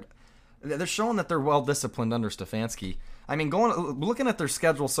mean, they're showing that they're well disciplined under Stefanski. I mean, looking at their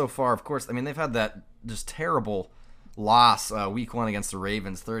schedule so far, of course, I mean, they've had that just terrible loss week 1 against the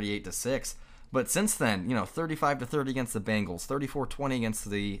Ravens, 38-6. But since then, 35-30 against the Bengals, 34-20 against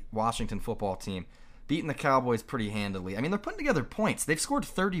the Washington football team, beating the Cowboys pretty handily. I mean, they're putting together points. They've scored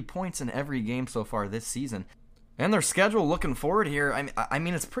 30 points in every game so far this season. And their schedule looking forward here, I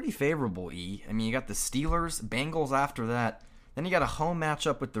mean, it's pretty favorable, E. I mean, you got the Steelers, Bengals after that. Then you got a home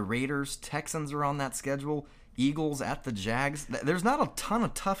matchup with the Raiders. Texans are on that schedule. Eagles at the Jags. There's not a ton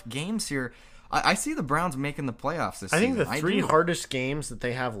of tough games here. I see the Browns making the playoffs this season. I think the 3 hardest games that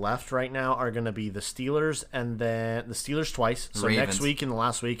they have left right now are going to be the Steelers, and then the Steelers twice, so Ravens. Next week and the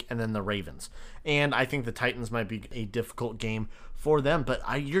last week, and then the Ravens. And I think the Titans might be a difficult game for them, but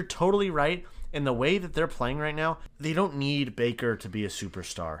you're totally right. In the way that they're playing right now, they don't need Baker to be a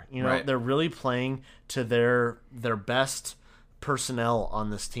superstar. Right. They're really playing to their best personnel on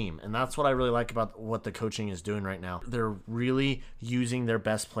this team, and that's what I really like about what the coaching is doing right now. They're really using their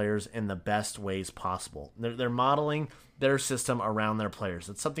best players in the best ways possible. They're modeling their system around their players.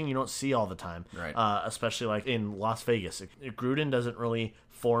 It's something you don't see all the time, right? Especially like in Las Vegas. Gruden doesn't really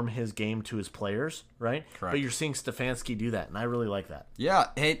form his game to his players, right? Correct. But you're seeing Stefanski do that, and I really like that. Yeah,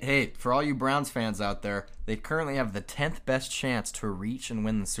 hey, for all you Browns fans out there, they currently have the 10th best chance to reach and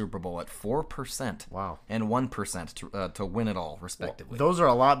win the Super Bowl at 4%. Wow. And 1% to win it all, respectively. Well, those are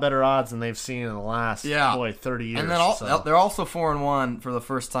a lot better odds than they've seen in the last, 30 years. And then they're also 4-1 for the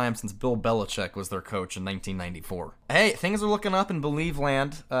first time since Bill Belichick was their coach in 1994. Hey, things are looking up in Believe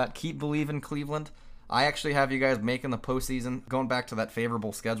land. Keep believing, Cleveland. I actually have you guys making the postseason, going back to that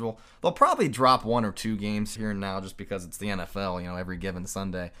favorable schedule. They'll probably drop 1 or 2 games here and now just because it's the NFL, every given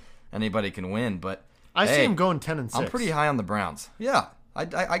Sunday. Anybody can win, but I see him going 10-6. I'm pretty high on the Browns. Yeah, I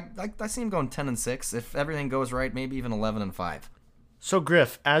see him going 10-6. If everything goes right, maybe even 11-5. So,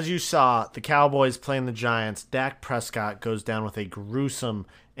 Griff, as you saw, the Cowboys playing the Giants, Dak Prescott goes down with a gruesome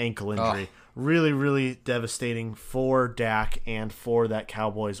ankle injury. Really, really devastating for Dak and for that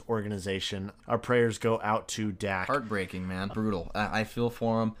Cowboys organization. Our prayers go out to Dak. Heartbreaking, man. Brutal. I feel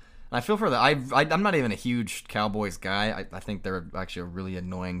for him. I feel for the. I'm not even a huge Cowboys guy. I think they're actually a really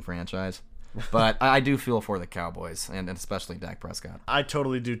annoying franchise. But I do feel for the Cowboys, and especially Dak Prescott. I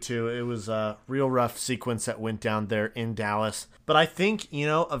totally do, too. It was a real rough sequence that went down there in Dallas. But I think,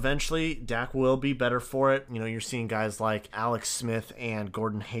 eventually Dak will be better for it. You're seeing guys like Alex Smith and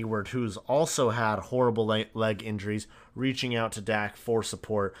Gordon Hayward, who's also had horrible leg injuries, reaching out to Dak for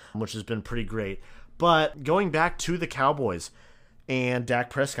support, which has been pretty great. But going back to the Cowboys and Dak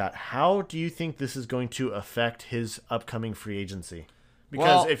Prescott, how do you think this is going to affect his upcoming free agency?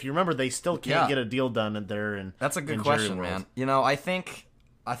 Because if you remember, they still can't get a deal done there. And that's a good question, man. I think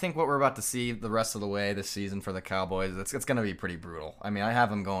what we're about to see the rest of the way this season for the Cowboys, it's going to be pretty brutal. I mean, I have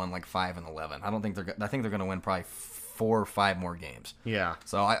them going like 5-11. I think they're going to win probably 4 or 5 more games. Yeah.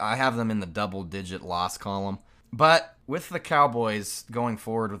 So I have them in the double-digit loss column. But with the Cowboys going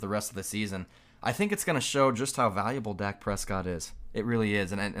forward with the rest of the season, I think it's going to show just how valuable Dak Prescott is. It really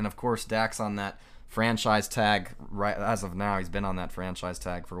is, and of course, Dak's on that franchise tag right as of now. He's been on that franchise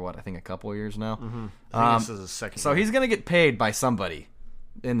tag for a couple of years now. I think this is his second so year. he's going to get paid by somebody.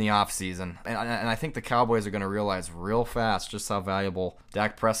 in the offseason. And I think the Cowboys are going to realize real fast just how valuable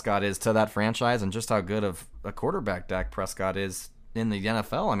Dak Prescott is to that franchise and just how good of a quarterback Dak Prescott is in the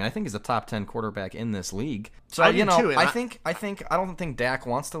NFL. I mean, I think he's a top 10 quarterback in this league. So, I don't think Dak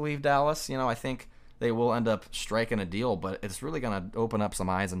wants to leave Dallas. I think they will end up striking a deal, but it's really going to open up some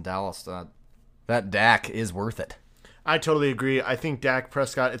eyes in Dallas that Dak is worth it. I totally agree. I think Dak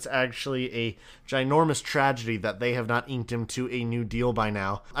Prescott, it's actually a ginormous tragedy that they have not inked him to a new deal by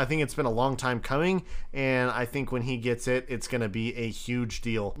now. I think it's been a long time coming, and I think when he gets it, it's going to be a huge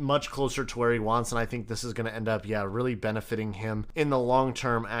deal, much closer to where he wants, and I think this is going to end up, really benefiting him in the long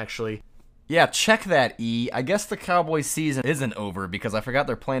term, actually. Yeah, check that, E. I guess the Cowboys season isn't over because I forgot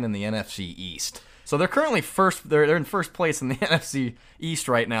they're playing in the NFC East. So they're currently first. They're in first place in the NFC East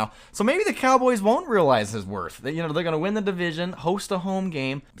right now. So maybe the Cowboys won't realize his worth. They're going to win the division, host a home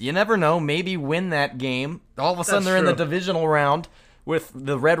game. You never know. Maybe win that game. All of a sudden, they're in the divisional round with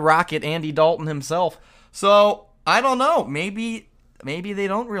the Red Rocket, Andy Dalton himself. So I don't know. Maybe they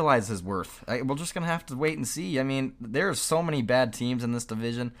don't realize his worth. We're just going to have to wait and see. I mean, there's so many bad teams in this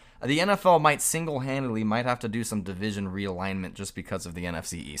division. The NFL might single-handedly have to do some division realignment just because of the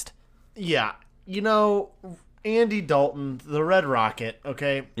NFC East. Yeah. Andy Dalton, the Red Rocket,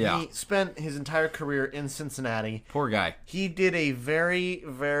 okay? Yeah. He spent his entire career in Cincinnati. Poor guy. He did a very,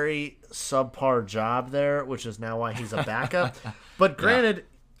 very subpar job there, which is now why he's a backup. But granted,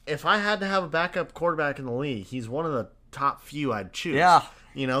 if I had to have a backup quarterback in the league, he's one of the top few I'd choose. Yeah.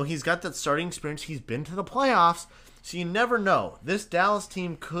 He's got that starting experience. He's been to the playoffs. So you never know. This Dallas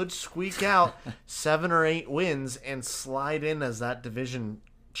team could squeak out 7 or 8 wins and slide in as that division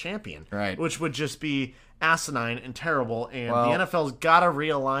champion, right? Which would just be asinine and terrible. And the NFL's got to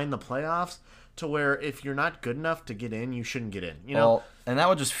realign the playoffs to where if you're not good enough to get in, you shouldn't get in. And that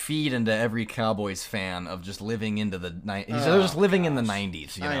would just feed into every Cowboys fan of just living into the 90s. They're just living in the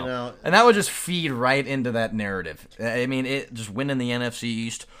 90s, I know. And that would just feed right into that narrative. I mean, it just winning the NFC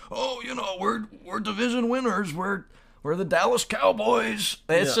East. Oh, we're division winners. We're the Dallas Cowboys.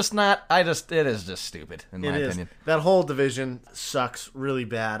 It's just not. It is just stupid in my opinion. That whole division sucks really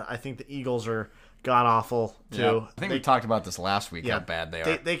bad. I think the Eagles are god awful too. Yeah. I think we talked about this last week how bad they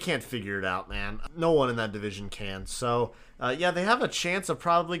are. They can't figure it out, man. No one in that division can. So they have a chance of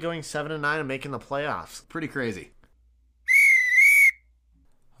probably going 7-9 and making the playoffs. Pretty crazy.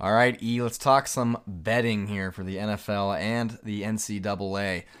 All right, E. Let's talk some betting here for the NFL and the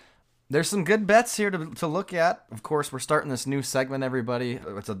NCAA. There's some good bets here to look at. Of course, we're starting this new segment, everybody.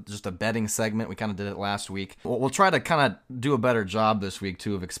 It's just a betting segment. We kind of did it last week. We'll try to kind of do a better job this week,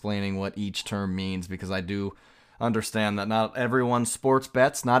 too, of explaining what each term means, because I do understand that not everyone sports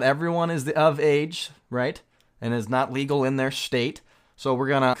bets. Not everyone is of age, right, and is not legal in their state. So we're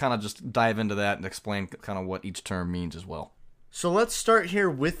going to kind of just dive into that and explain kind of what each term means as well. So let's start here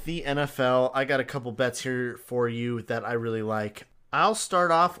with the NFL. I got a couple bets here for you that I really like. I'll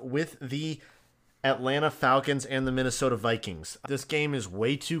start off with the Atlanta Falcons and the Minnesota Vikings. This game is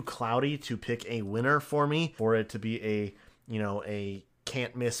way too cloudy to pick a winner for me, for it to be a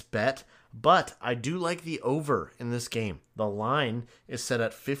can't miss bet. But I do like the over in this game. The line is set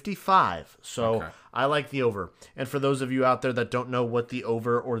at 55, so I like the over. And for those of you out there that don't know what the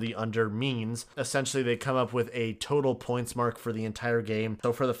over or the under means, essentially they come up with a total points mark for the entire game.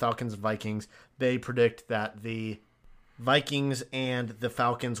 So for the Falcons and Vikings, they predict that the Vikings and the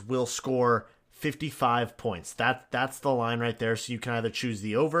Falcons will score 55 points. That's the line right there. So you can either choose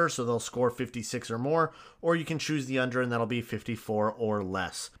the over, so they'll score 56 or more, or you can choose the under, and that'll be 54 or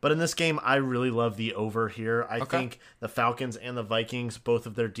less. But in this game, I really love the over here. I think the Falcons and the Vikings, both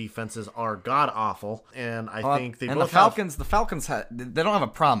of their defenses are god-awful, and I think they both the Falcons, they don't have a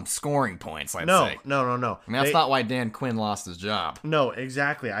problem scoring points, I'd say. No. I mean, that's not why Dan Quinn lost his job. No,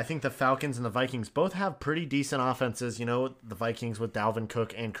 exactly. I think the Falcons and the Vikings both have pretty decent offenses. The Vikings with Dalvin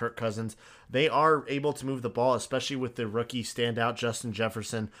Cook and Kirk Cousins, they are able to move the ball, especially with the rookie standout Justin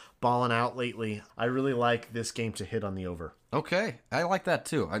Jefferson balling out lately. I really like this game to hit on the over. Okay, I like that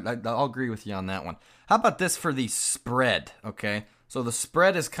too. I'll agree with you on that one. How about this for the spread? Okay, so the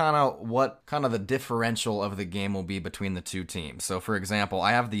spread is kind of the differential of the game will be between the two teams. So for example,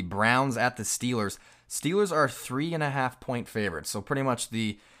 I have the Browns at the Steelers. Steelers are 3.5 point favorites. So pretty much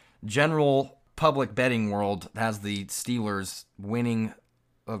the general public betting world has the Steelers winning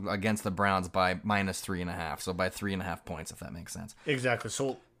against the Browns by -3.5, so by 3.5 points, if that makes sense. Exactly.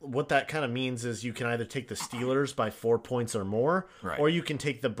 So what that kind of means is you can either take the Steelers by 4 points or more, or you can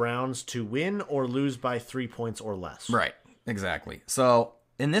take the Browns to win or lose by 3 points or less. Right. Exactly. So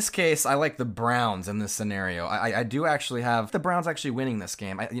In this case, I like the Browns in this scenario. I do actually have the Browns actually winning this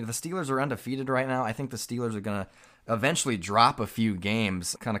game. The Steelers are undefeated right now. I think the Steelers are going to eventually drop a few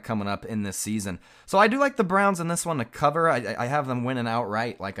games kind of coming up in this season. So I do like the Browns in this one to cover. I have them winning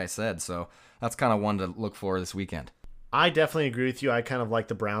outright, like I said. So that's kind of one to look for this weekend. I definitely agree with you. I kind of like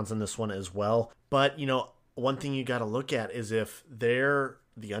the Browns in this one as well. But, one thing you got to look at is if they're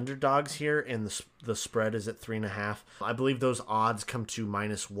the underdogs here and the spread is at 3.5. I believe those odds come to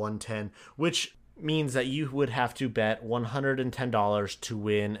 -110, which means that you would have to bet $110 to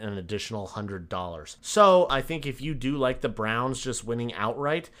win an additional $100. So I think if you do like the Browns just winning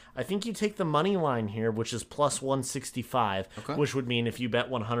outright, I think you take the money line here, which is +165, which would mean if you bet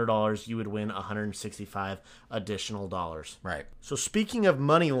 $100, you would win $165 additional dollars. Right. So speaking of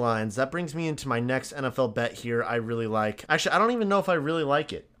money lines, that brings me into my next NFL bet here I really like. Actually, I don't even know if I really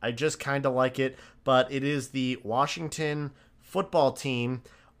like it. I just kind of like it, but it is the Washington football team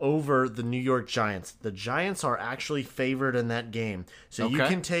over the New York Giants. The Giants are actually favored in that game. So you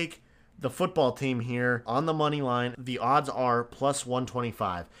can take the football team here on the money line. The odds are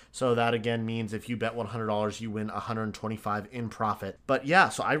 +125. So that again means if you bet $100, you win $125 in profit. But yeah,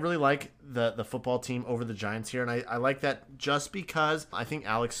 so I really like the football team over the Giants here. And I like that just because I think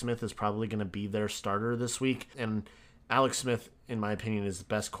Alex Smith is probably going to be their starter this week. And Alex Smith, in my opinion, is the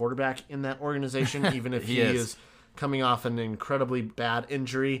best quarterback in that organization, even if he is coming off an incredibly bad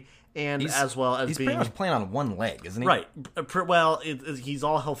injury, and as well as he's being pretty much playing on one leg, isn't he? Right. Well, he's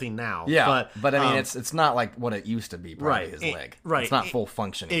all healthy now. Yeah, but I mean, it's not like what it used to be. Probably his leg. Right. It's not full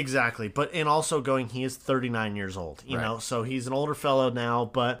functioning. Exactly. And also he is 39 years old. You know, so he's an older fellow now,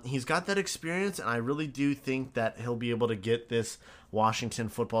 but he's got that experience, and I really do think that he'll be able to get this Washington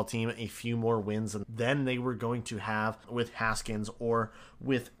football team a few more wins than they were going to have with Haskins or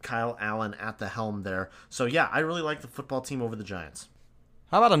with Kyle Allen at the helm there. So yeah, I really like the football team over the Giants.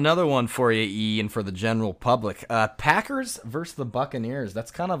 How about another one for you, Ian, for the general public? Packers versus the Buccaneers.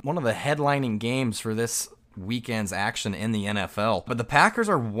 That's kind of one of the headlining games for this weekend's action in the NFL. But the Packers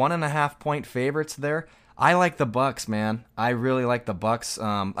are 1.5-point favorites there. I like the Bucs, man. I really like the Bucs.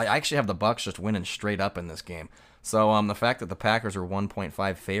 I actually have the Bucs just winning straight up in this game. So the fact that the Packers are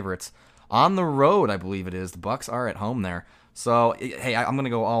 1.5 favorites on the road, I believe it is. The Bucs are at home there. So, hey, I'm going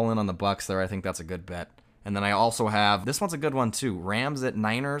to go all in on the Bucs there. I think that's a good bet. And then I also have, this one's a good one too, Rams at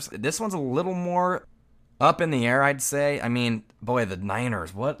Niners. This one's a little more up in the air, I'd say. I mean, boy, the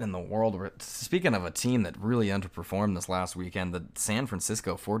Niners, what in the world? Speaking of a team that really underperformed this last weekend, the San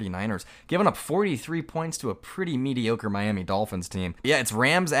Francisco 49ers, giving up 43 points to a pretty mediocre Miami Dolphins team. Yeah, it's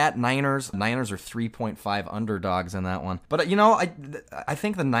Rams at Niners. Niners are 3.5 underdogs in that one. But, I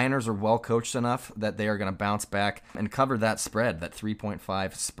think the Niners are well coached enough that they are going to bounce back and cover that spread, that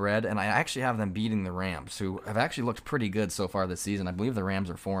 3.5 spread. And I actually have them beating the Rams, who have actually looked pretty good so far this season. I believe the Rams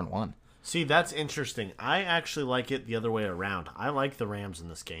are 4-1. See, that's interesting. I actually like it the other way around. I like the Rams in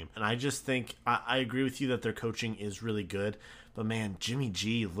this game. And I just think, I agree with you that their coaching is really good. But man, Jimmy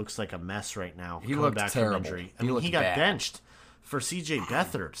G looks like a mess right now. He looked terrible. From injury. He got benched for CJ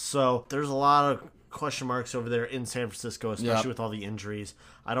Beathard. So there's a lot of question marks over there in San Francisco, especially with all the injuries.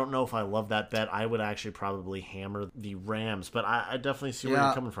 I don't know if I love that bet. I would actually probably hammer the Rams, but I definitely see where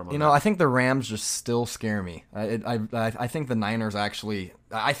you're coming from. I think the Rams just still scare me. I think the Niners actually,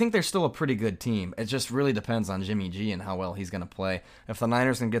 I think they're still a pretty good team. It just really depends on Jimmy G and how well he's going to play. If the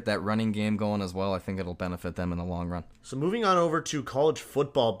Niners can get that running game going as well, I think it'll benefit them in the long run. So moving on over to college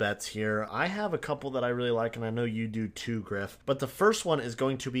football bets here, I have a couple that I really like, and I know you do too, Griff. But the first one is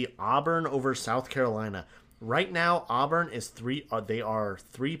going to be Auburn over South Carolina. Right now, Auburn is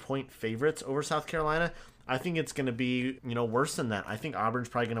 3-point favorites over South Carolina. I think it's going to be, worse than that. I think Auburn's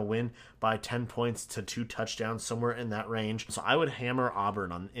probably going to win by 10 points to 2 touchdowns, somewhere in that range. So I would hammer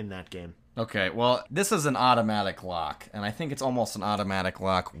Auburn in that game. Okay, well, this is an automatic lock, and I think it's almost an automatic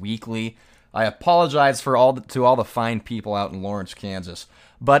lock weekly. I apologize to all the fine people out in Lawrence, Kansas,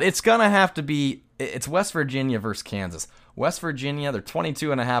 but it's going to have to be, it's West Virginia versus Kansas. West Virginia, they're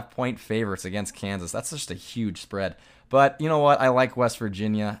 22.5-point favorites against Kansas. That's just a huge spread. But you know what? I like West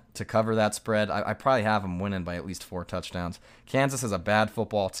Virginia to cover that spread. I probably have them winning by at least 4 touchdowns. Kansas is a bad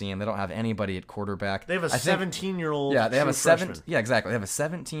football team. They don't have anybody at quarterback. They have a 17-year-old Yeah, they have a freshman. Yeah, exactly. They have a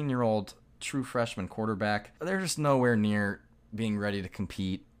 17-year-old true freshman quarterback. They're just nowhere near being ready to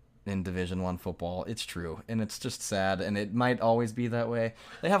compete in Division I football. It's true, and it's just sad, and it might always be that way.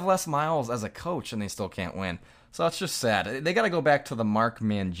 They have Les Miles as a coach, and they still can't win. So it's just sad. They got to go back to the Mark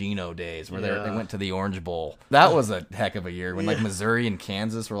Mangino days where they went to the Orange Bowl. That was a heck of a year when like Missouri and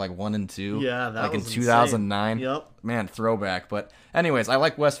Kansas were like 1-2. Yeah, that like was in 2009. insane. Yep. Man, throwback. But anyways, I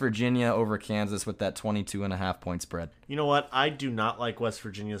like West Virginia over Kansas with that 22.5 point spread. You know what? I do not like West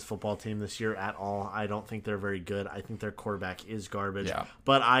Virginia's football team this year at all. I don't think they're very good. I think their quarterback is garbage. Yeah.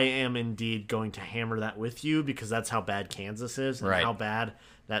 But I am indeed going to hammer that with you because that's how bad Kansas is and how bad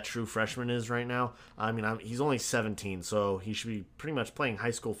that true freshman is right now. I mean, he's only 17, so he should be pretty much playing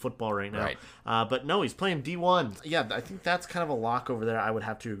high school football right now. Right. But no, he's playing D1. Yeah, I think that's kind of a lock over there. I would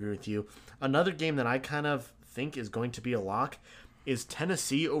have to agree with you. Another game that I kind of think is going to be a lock is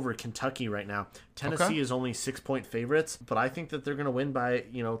Tennessee over Kentucky right now. Tennessee is only 6-point favorites, but I think that they're going to win by,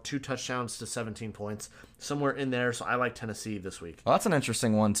 2 touchdowns to 17 points, somewhere in there. So I like Tennessee this week. Well, that's an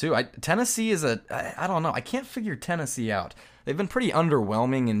interesting one, too. Tennessee is I don't know. I can't figure Tennessee out. They've been pretty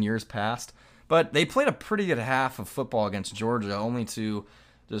underwhelming in years past, but they played a pretty good half of football against Georgia, only to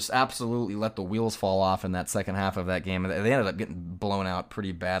just absolutely let the wheels fall off in that second half of that game. They ended up getting blown out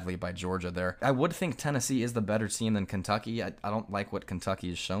pretty badly by Georgia there. I would think Tennessee is the better team than Kentucky. I don't like what Kentucky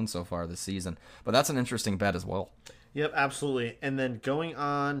has shown so far this season, but that's an interesting bet as well. Yep, absolutely. And then going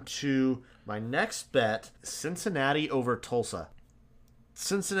on to my next bet, Cincinnati over Tulsa.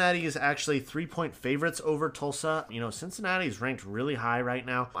 Cincinnati is actually 3-point favorites over Tulsa. Cincinnati is ranked really high right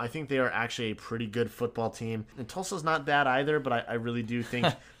now. I think they are actually a pretty good football team. And Tulsa's not bad either, but I really do think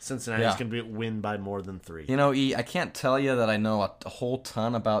Cincinnati is going to win by more than 3. E, I can't tell you that I know a whole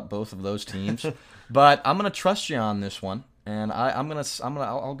ton about both of those teams, but I'm going to trust you on this one. And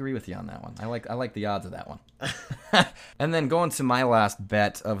I'll agree with you on that one. I like the odds of that one. And then going to my last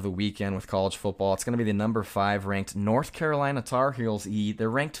bet of the weekend with college football, it's going to be the number 5 ranked North Carolina Tar Heels. They're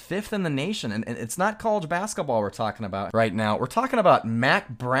ranked 5th in the nation, and it's not college basketball we're talking about right now. We're talking about Mac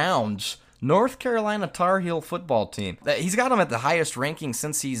Brown's North Carolina Tar Heel football team. He's got them at the highest ranking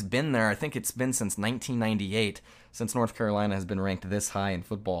since he's been there. I think it's been since 1998. Since North Carolina has been ranked this high in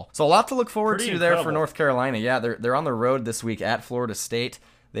football. So a lot to look forward to there for North Carolina. Yeah, they're on the road this week at Florida State.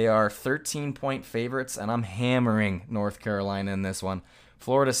 They are 13-point favorites, and I'm hammering North Carolina in this one.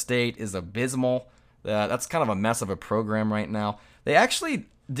 Florida State is abysmal. That's kind of a mess of a program right now. They actually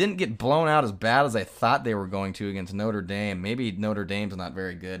didn't get blown out as bad as I thought they were going to against Notre Dame. Maybe Notre Dame's not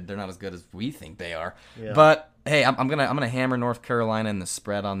very good. They're not as good as we think they are. Yeah. But hey, I'm gonna hammer North Carolina in the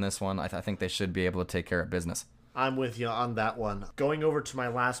spread on this one. I think they should be able to take care of business. I'm with you on that one. Going over to my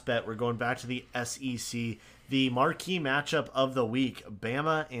last bet, we're going back to the SEC. The marquee matchup of the week,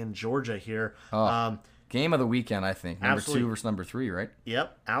 Bama and Georgia here. Game of the weekend, I think. Number 2 versus number 3, right?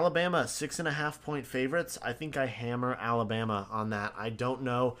 Yep. Alabama, 6.5-point favorites. I think I hammer Alabama on that. I don't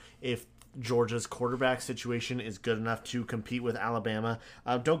know if Georgia's quarterback situation is good enough to compete with Alabama.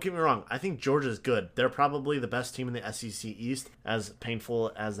 Don't get me wrong. I think Georgia's good. They're probably the best team in the SEC East, as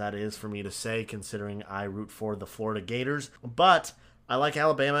painful as that is for me to say, considering I root for the Florida Gators. But I like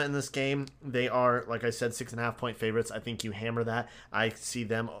Alabama in this game. They are, like I said, 6.5-point favorites. I think you hammer that. I see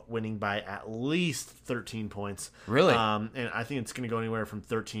them winning by at least 13 points. Really? And I think it's going to go anywhere from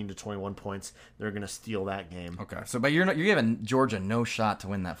 13 to 21 points. They're going to steal that game. Okay. But you're giving Georgia no shot to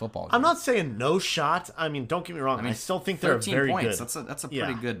win that football game. I'm not saying no shot. I mean, don't get me wrong. I still think they're very points. good. That's a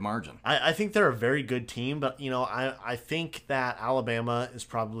pretty good margin. I think they're a very good team, but I think that Alabama is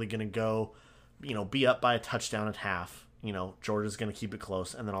probably going to go, be up by a touchdown at half. Georgia's going to keep it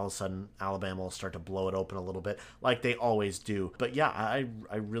close, and then all of a sudden Alabama will start to blow it open a little bit like they always do. But yeah, I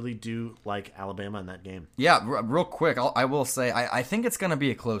really do like Alabama in that game. Yeah, real quick, I will say I think it's going to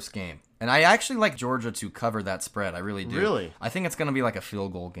be a close game. And I actually like Georgia to cover that spread. I really do. Really? I think it's going to be like a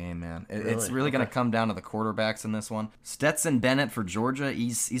field goal game, man. It's really going to come down to the quarterbacks in this one. Stetson Bennett for Georgia,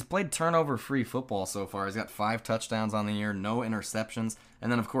 he's played turnover-free football so far. He's got 5 touchdowns on the year, no interceptions.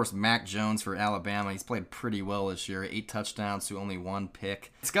 And then, of course, Mac Jones for Alabama. He's played pretty well this year, 8 touchdowns to only 1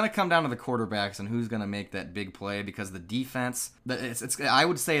 pick. It's going to come down to the quarterbacks and who's going to make that big play because the defense, I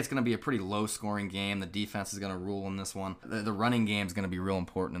would say it's going to be a pretty low-scoring game. The defense is going to rule in this one. The running game is going to be real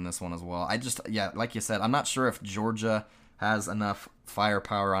important in this one as well. Like you said, I'm not sure if Georgia has enough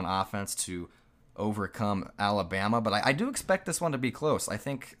firepower on offense to overcome Alabama, but I do expect this one to be close. I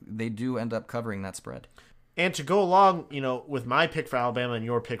think they do end up covering that spread. And to go along, with my pick for Alabama and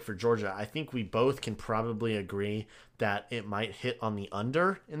your pick for Georgia, I think we both can probably agree that it might hit on the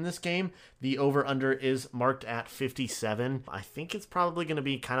under in this game. The over-under is marked at 57. I think it's probably going to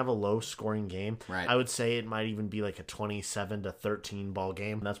be kind of a low-scoring game. Right. I would say it might even be like a 27-13 ball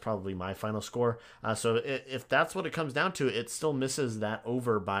game. That's probably my final score. So if that's what it comes down to, it still misses that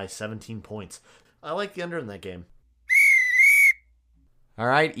over by 17 points. I like the under in that game. All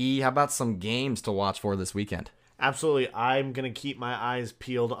right, E, how about some games to watch for this weekend? Absolutely. I'm going to keep my eyes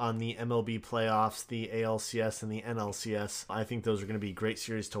peeled on the MLB playoffs, the ALCS, and the NLCS. I think those are going to be great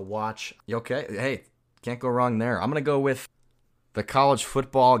series to watch. Okay, hey, can't go wrong there. I'm going to go with the college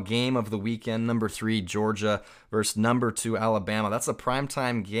football game of the weekend, number 3, Georgia versus number 2, Alabama. That's a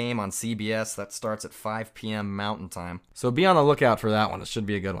primetime game on CBS. That starts at 5 p.m. Mountain Time. So be on the lookout for that one. It should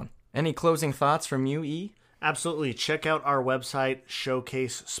be a good one. Any closing thoughts from you, E? Absolutely. Check out our website,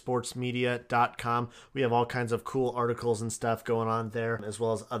 showcasesportsmedia.com. We have all kinds of cool articles and stuff going on there, as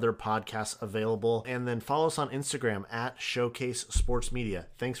well as other podcasts available. And then follow us on Instagram at Showcase Sports Media.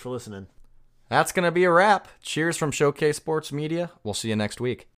 Thanks for listening. That's going to be a wrap. Cheers from Showcase Sports Media. We'll see you next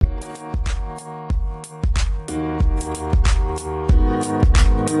week.